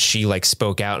 And she like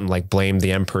spoke out and like blamed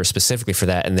the Emperor specifically for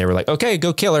that. And they were like, okay,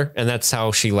 go kill her. And that's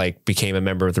how she like became a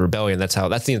member of the rebellion. That's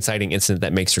the inciting incident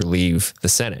that makes her leave the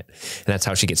Senate. And that's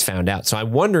how she gets found out. So I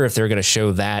wonder if they're going to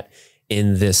show that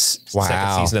in this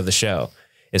second season of the show,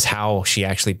 is how she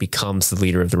actually becomes the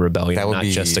leader of the rebellion, that would not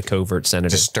be just a covert senator.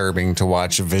 Disturbing to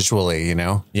watch visually, you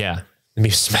know? Yeah. It'd be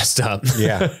messed up.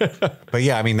 Yeah. But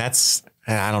yeah, I mean,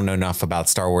 I don't know enough about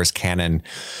Star Wars canon.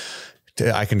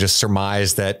 I can just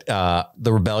surmise that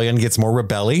the rebellion gets more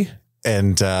rebelly,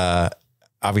 and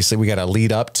obviously we got to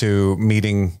lead up to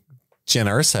meeting Jyn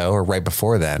Erso, or right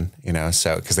before then, you know,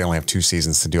 so because they only have 2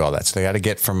 seasons to do all that, so they got to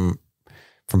get from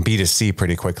B to C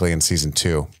pretty quickly in season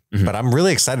 2. Mm-hmm. But I'm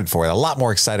really excited for it. A lot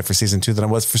more excited for season 2 than I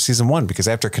was for season 1, because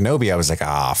after Kenobi, I was like,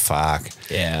 oh, fuck.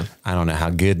 Yeah. I don't know how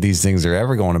good these things are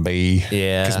ever going to be.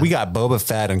 Yeah. Because we got Boba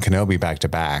Fett and Kenobi back to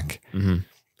back.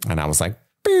 Mm-hmm. And I was like,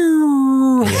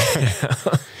 yeah.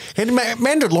 And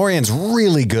Mandalorian's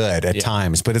really good at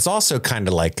times, but it's also kind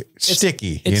of like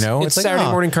sticky, you know? It's like,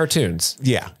 Saturday morning cartoons.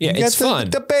 Yeah. Yeah, it's fun.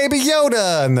 The baby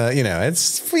Yoda and the, you know,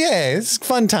 it's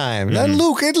fun time.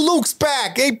 Mm-hmm. Luke's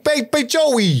back. Hey,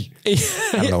 Joey.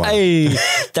 Hey,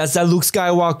 that's that Luke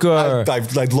Skywalker.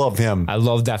 I love him. I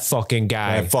love that fucking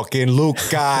guy. That fucking Luke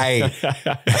guy.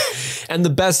 And the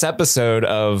best episode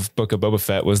of Book of Boba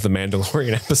Fett was the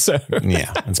Mandalorian episode.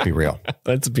 Yeah, let's be real.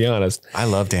 Let's be honest. I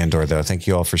loved Andor, though. Thank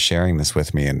you all for sharing this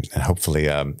with me, and hopefully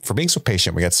for being so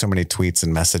patient. We got so many tweets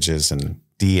and messages and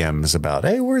DMs about,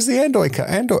 hey, where's the Andor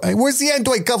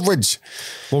coverage?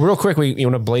 Well, real quick, you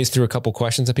want to blaze through a couple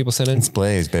questions that people sent in? Let's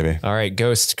blaze, baby. All right.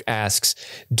 Ghost asks,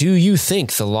 do you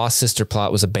think the Lost Sister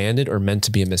plot was abandoned or meant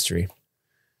to be a mystery?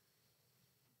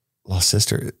 Lost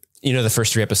Sister? You know, the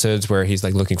first 3 episodes where he's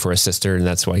like looking for a sister, and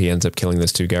that's why he ends up killing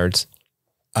those 2 guards.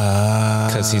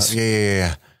 Because he's...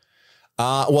 Yeah.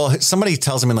 Well, somebody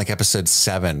tells him in like episode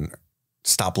 7,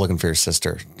 stop looking for your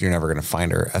sister. You're never going to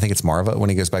find her. I think it's Marva when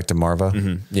he goes back to Marva.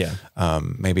 Mm-hmm. Yeah.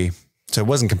 Maybe. So it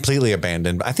wasn't completely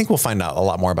abandoned, but I think we'll find out a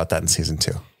lot more about that in season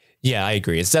 2. Yeah, I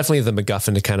agree. It's definitely the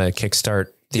MacGuffin to kind of kickstart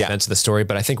the events of the story,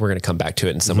 but I think we're going to come back to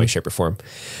it in some way, shape, or form.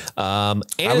 And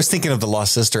I was thinking of the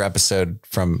Lost Sister episode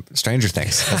from Stranger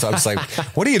Things. So I was like,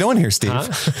 what are you doing here, Steve?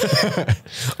 Huh?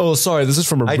 Oh, sorry. This is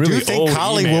from I really do think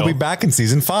Kali will be back in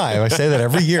season 5. I say that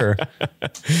every year.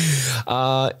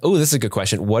 This is a good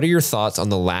question. What are your thoughts on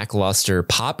the lackluster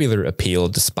popular appeal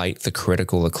despite the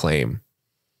critical acclaim?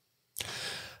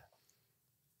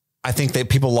 I think that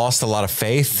people lost a lot of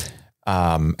faith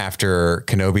after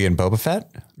Kenobi and Boba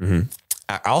Fett. Mm-hmm.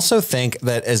 I also think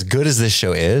that as good as this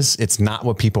show is, it's not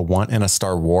what people want in a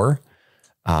Star War.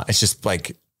 It's just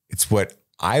like, it's what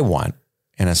I want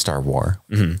in a Star War.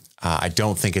 Mm-hmm. I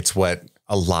don't think it's what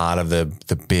a lot of the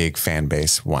big fan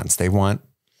base wants. They want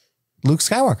Luke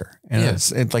Skywalker. And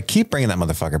it's like, keep bringing that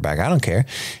motherfucker back. I don't care.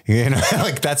 You know,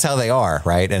 like that's how they are.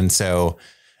 Right. And so,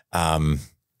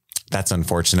 that's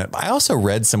unfortunate. I also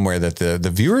read somewhere that the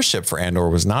viewership for Andor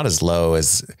was not as low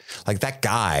as, like, that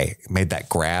guy made that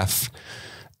graph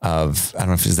of, I don't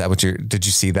know if, is that what did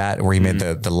you see that? Where he made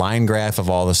the line graph of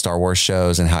all the Star Wars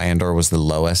shows and how Andor was the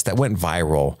lowest. That went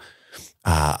viral.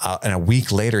 And a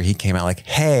week later he came out like,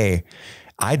 hey,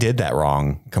 I did that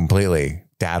wrong completely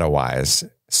data wise.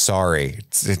 Sorry.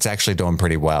 It's actually doing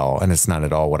pretty well. And it's not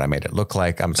at all what I made it look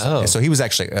like. I'm sorry. So he was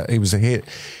actually,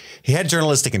 he had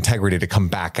journalistic integrity to come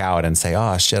back out and say,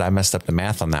 "Oh shit, I messed up the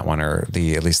math on that one," or at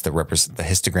least the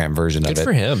histogram version of it. Good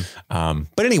for him.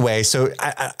 But anyway, so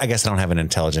I guess I don't have an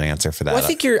intelligent answer for that. Well, I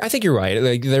think you're right.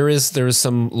 Like there is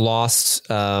some lost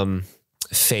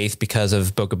faith because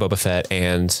of Book of Boba Fett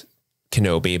and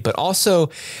Kenobi, but also,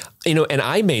 you know, and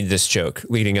I made this joke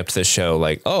leading up to this show,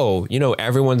 like, oh, you know,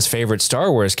 everyone's favorite Star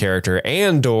Wars character,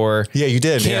 Andor. Yeah, you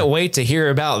did. Can't wait to hear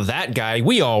about that guy.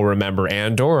 We all remember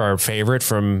Andor, our favorite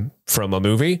from a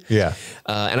movie. Yeah.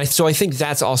 So I think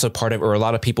that's also part of, or a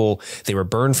lot of people, they were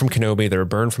burned from Kenobi, they were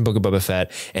burned from Book of Boba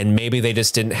Fett, and maybe they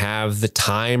just didn't have the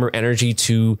time or energy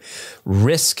to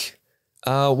risk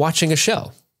watching a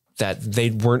show that they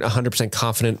weren't 100%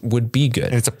 confident would be good.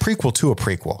 And it's a prequel to a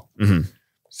prequel. Mm-hmm.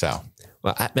 So,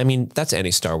 well, I mean, that's any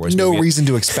Star Wars movie. No reason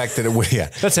to expect that it would. Yeah.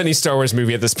 That's any Star Wars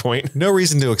movie at this point. No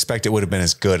reason to expect it would have been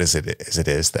as good as it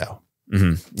is, though.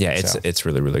 Mm-hmm. Yeah, it's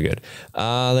really, really good.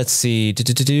 Let's see.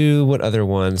 What other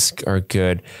ones are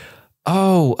good?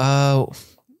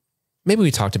 Maybe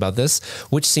we talked about this.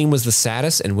 Which scene was the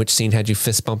saddest and which scene had you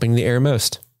fist bumping the air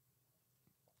most?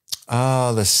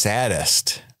 Oh, the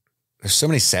saddest. There's so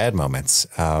many sad moments.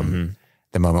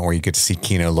 The moment where you get to see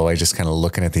Kino Loy just kind of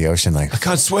looking at the ocean like, I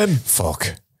can't swim.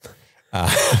 Fuck.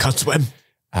 I can't swim.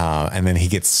 And then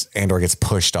Andor gets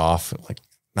pushed off. Like,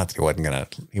 not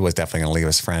that he was definitely going to leave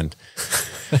his friend.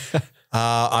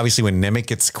 Obviously when Nemec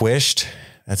gets squished,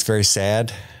 that's very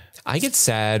sad. I get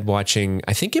sad watching,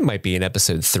 I think it might be in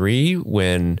episode 3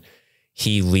 when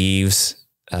he leaves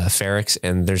Ferrix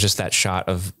and there's just that shot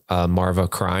of Marva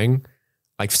crying.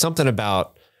 Like something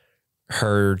about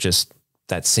her, just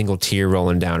that single tear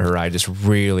rolling down her eye just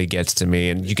really gets to me.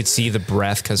 And you could see the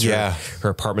breath because her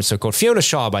apartment's so cold. Fiona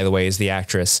Shaw, by the way, is the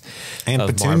actress Aunt of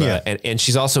Petunia. Marva. And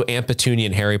she's also Aunt Petunia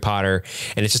in Harry Potter.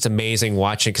 And it's just amazing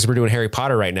watching, because we're doing Harry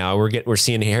Potter right now. We're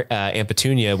seeing Aunt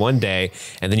Petunia one day,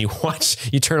 and then you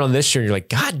turn on this show and you're like,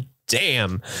 God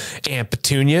damn, Aunt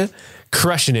Petunia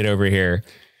crushing it over here.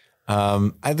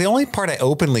 The only part I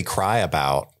openly cry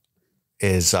about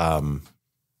is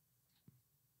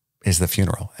the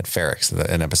funeral at Ferrix,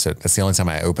 an episode. That's the only time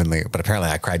I openly, but apparently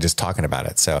I cried just talking about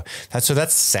it. So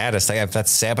that's saddest. That's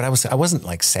sad, but I wasn't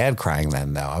like sad crying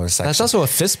then though. I was actually, that's also a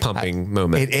fist pumping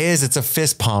moment. It is. It's a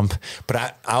fist pump,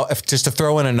 but just to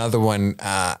throw in another one,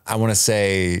 I want to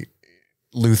say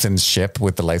Luthen's ship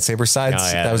with the lightsaber sides. Oh,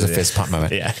 yeah, that was a fist pump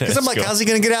moment. Yeah. Cause I'm like, how's he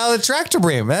going to get out of the tractor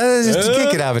beam? You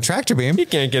can't get out of a tractor beam. You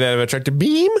can't get out of a tractor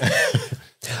beam.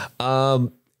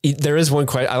 There is one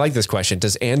question. I like this question.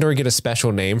 Does Andor get a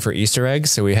special name for Easter eggs?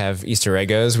 So we have Easter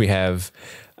Eggos. We have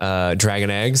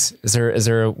dragon eggs. Is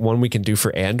there one we can do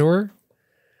for Andor? I'm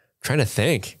trying to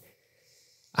think.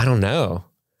 I don't know.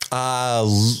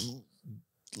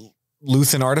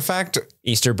 Luthen artifact?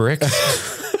 Easter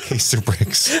bricks. Easter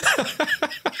bricks.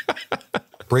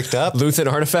 Bricked up?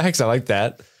 Luthen artifacts. I like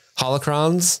that.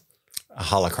 Holocrons. A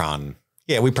holocron.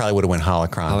 Yeah, we probably would have went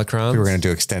holocron. Holocrons? We were going to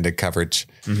do extended coverage.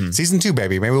 Season 2,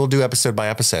 baby. Maybe we'll do episode by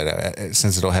episode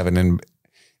since it'll have an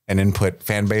input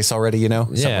fan base already,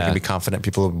 Something we can be confident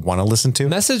people want to listen to.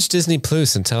 Message Disney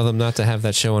Plus and tell them not to have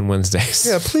that show on Wednesdays.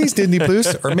 Yeah, please, Disney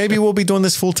Plus. Or maybe we'll be doing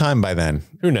this full time by then.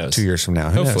 Who knows? 2 years from now.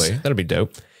 Who Hopefully. knows? That'll be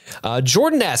dope.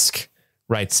 Jordan-esque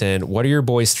writes in, what are your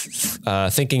boys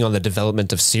thinking on the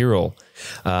development of Cyril?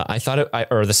 Or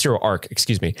the Cyril arc,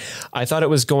 excuse me. I thought it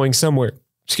was going somewhere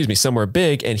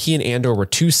big, and he and Andor were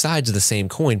two sides of the same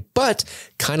coin, but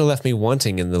kind of left me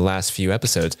wanting in the last few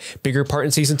episodes. Bigger part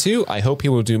in season 2. I hope he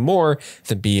will do more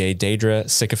than be a Daedra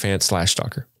sycophant /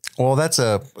 stalker. Well, that's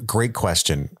a great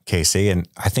question, Casey. And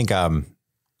I think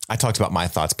I talked about my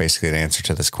thoughts basically in answer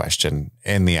to this question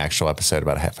in the actual episode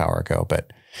about a half hour ago,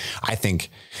 but I think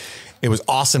it was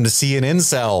awesome to see an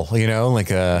incel,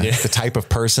 the type of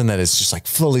person that is just like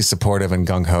fully supportive and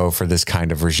gung ho for this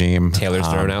kind of regime. Tailors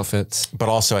their own outfits. But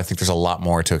also I think there's a lot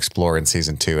more to explore in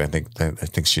season 2. I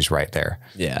think she's right there.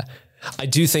 Yeah. I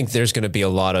do think there's going to be a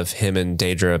lot of him and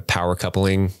Daedra power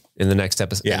coupling in the next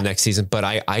episode, in the next season. But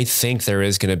I think there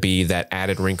is going to be that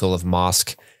added wrinkle of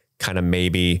Mosk kind of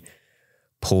maybe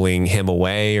pulling him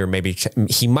away, or maybe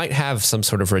he might have some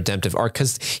sort of redemptive arc,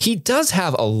 because he does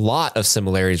have a lot of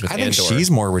similarities with Andor. I think she's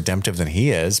more redemptive than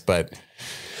he is, but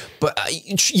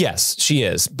yes, she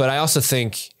is. But I also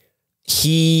think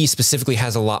he specifically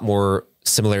has a lot more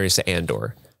similarities to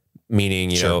Andor, meaning,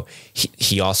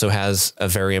 he also has a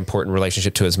very important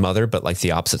relationship to his mother, but like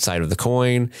the opposite side of the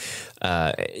coin.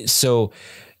 So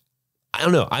I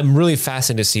don't know. I'm really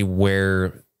fascinated to see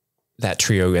where that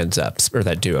trio ends up, or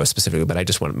that duo specifically, but I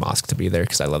just want Mosk to be there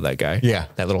because I love that guy. Yeah.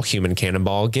 That little human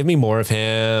cannonball. Give me more of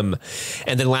him.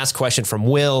 And then last question from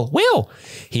Will. Will,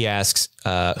 he asks,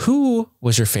 who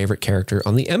was your favorite character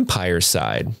on the Empire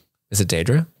side? Is it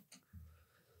Daedra?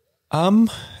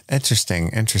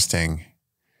 Interesting.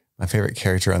 My favorite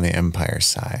character on the Empire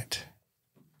side.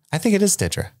 I think it is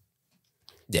Daedra.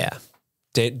 Yeah.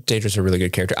 Daedra's a really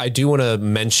good character. I do want to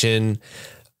mention,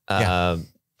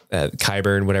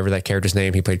 Qyburn, whatever that character's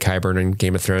name, he played Qyburn in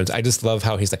Game of Thrones. I just love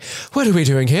how he's like, what are we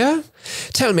doing here?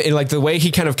 Tell me, like the way he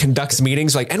kind of conducts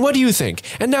meetings, like, and what do you think?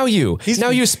 And now you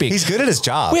speak. He's good at his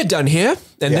job. We're done here.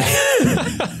 And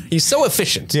he's so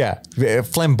efficient. Yeah.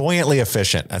 Flamboyantly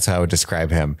efficient. That's how I would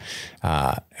describe him.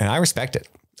 And I respect it.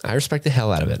 I respect the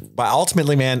hell out of it. But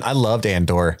ultimately, man, I loved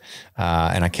Andor.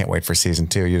 And I can't wait for season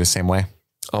 2. You the same way?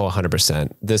 Oh,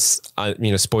 100%. This,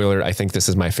 spoiler, I think this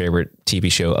is my favorite TV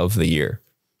show of the year.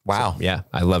 Wow. So, yeah,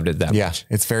 I loved it that much.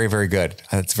 It's very, very good.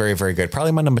 It's very, very good.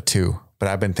 Probably my number 2, but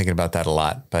I've been thinking about that a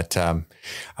lot. But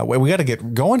we got to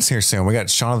get going here soon. We got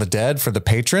Shaun of the Dead for the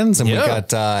patrons, and we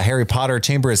got Harry Potter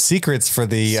Chamber of Secrets for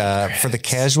the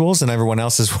casuals and everyone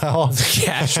else as well. The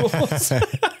casuals.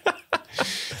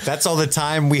 That's all the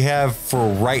time we have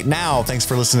for right now. Thanks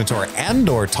for listening to our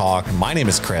Andor talk. My name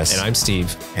is Chris. And I'm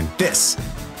Steve. And this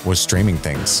was Streaming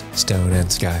Things. Stone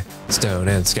and sky, stone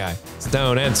and sky,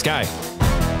 stone and sky.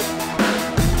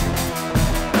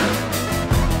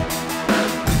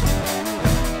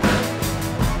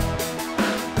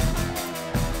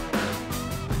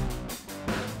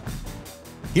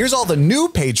 Here's all the new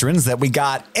patrons that we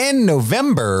got in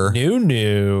November.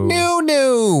 New.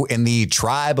 In the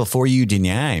Try Before You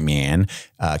Deny, man,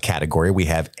 category, we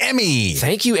have Emmy.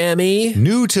 Thank you, Emmy.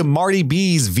 New to Marty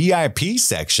B's VIP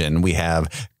section, we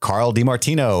have Carl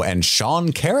DiMartino and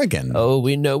Sean Kerrigan. Oh,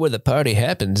 we know where the party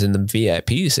happens in the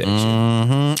VIP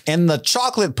section. In the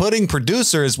Chocolate Pudding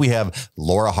producers, we have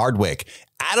Laura Hardwick,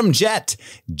 Adam Jett,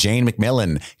 Jane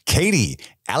McMillan, Katie,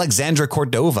 Alexandra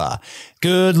Cordova.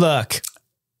 Good luck.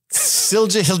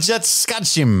 Silja Hiljet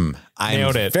Skachim.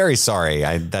 Nailed it. Very sorry.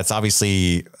 That's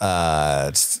obviously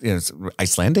it's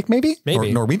Icelandic, maybe? Maybe.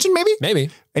 Or Norwegian, maybe?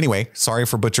 Maybe. Anyway, sorry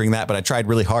for butchering that, but I tried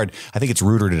really hard. I think it's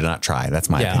ruder to not try. That's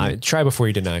my opinion. Try before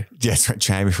you deny. Yes, right.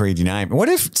 Try before you deny. What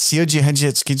if Silja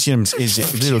Hiljet Skachim is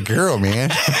a little girl, man?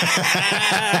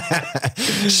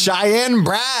 Cheyenne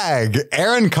Bragg,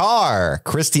 Aaron Carr,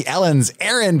 Christy Ellens,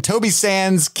 Aaron, Toby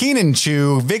Sands, Keenan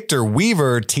Chu, Victor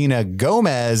Weaver, Tina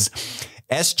Gomez,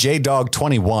 SJ Dog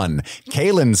 21,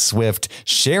 Kaylin Swift,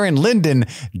 Sharon Linden,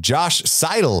 Josh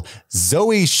Seidel,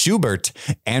 Zoe Schubert,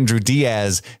 Andrew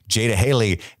Diaz, Jada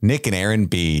Haley, Nick and Aaron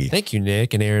B. Thank you,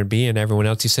 Nick and Aaron B. and everyone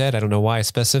else you said. I don't know why I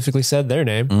specifically said their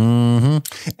name.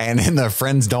 And in the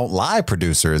Friends Don't Lie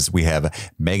producers, we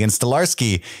have Megan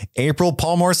Stolarski, April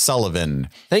Palmore Sullivan.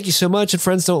 Thank you so much, and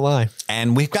Friends Don't Lie.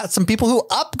 And we've got some people who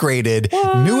upgraded.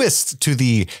 Newest to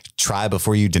the Try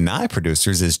Before You Deny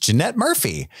producers is Jeanette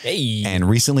Murphy. Hey. And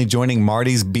recently joining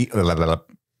Marty B's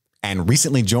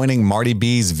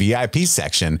VIP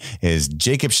section is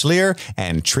Jacob Schlier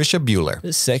and Trisha Bueller.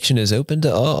 This section is open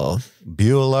to all.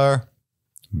 Bueller.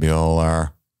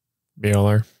 Bueller.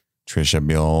 Trisha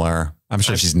Bueller. I'm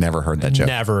sure she's never heard that joke.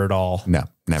 Never at all. No,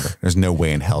 never. There's no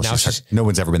way in hell. No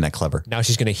one's ever been that clever. Now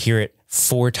she's going to hear it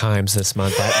 4 times this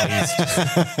month at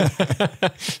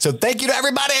least. So thank you to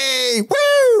everybody.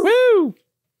 Woo! Woo!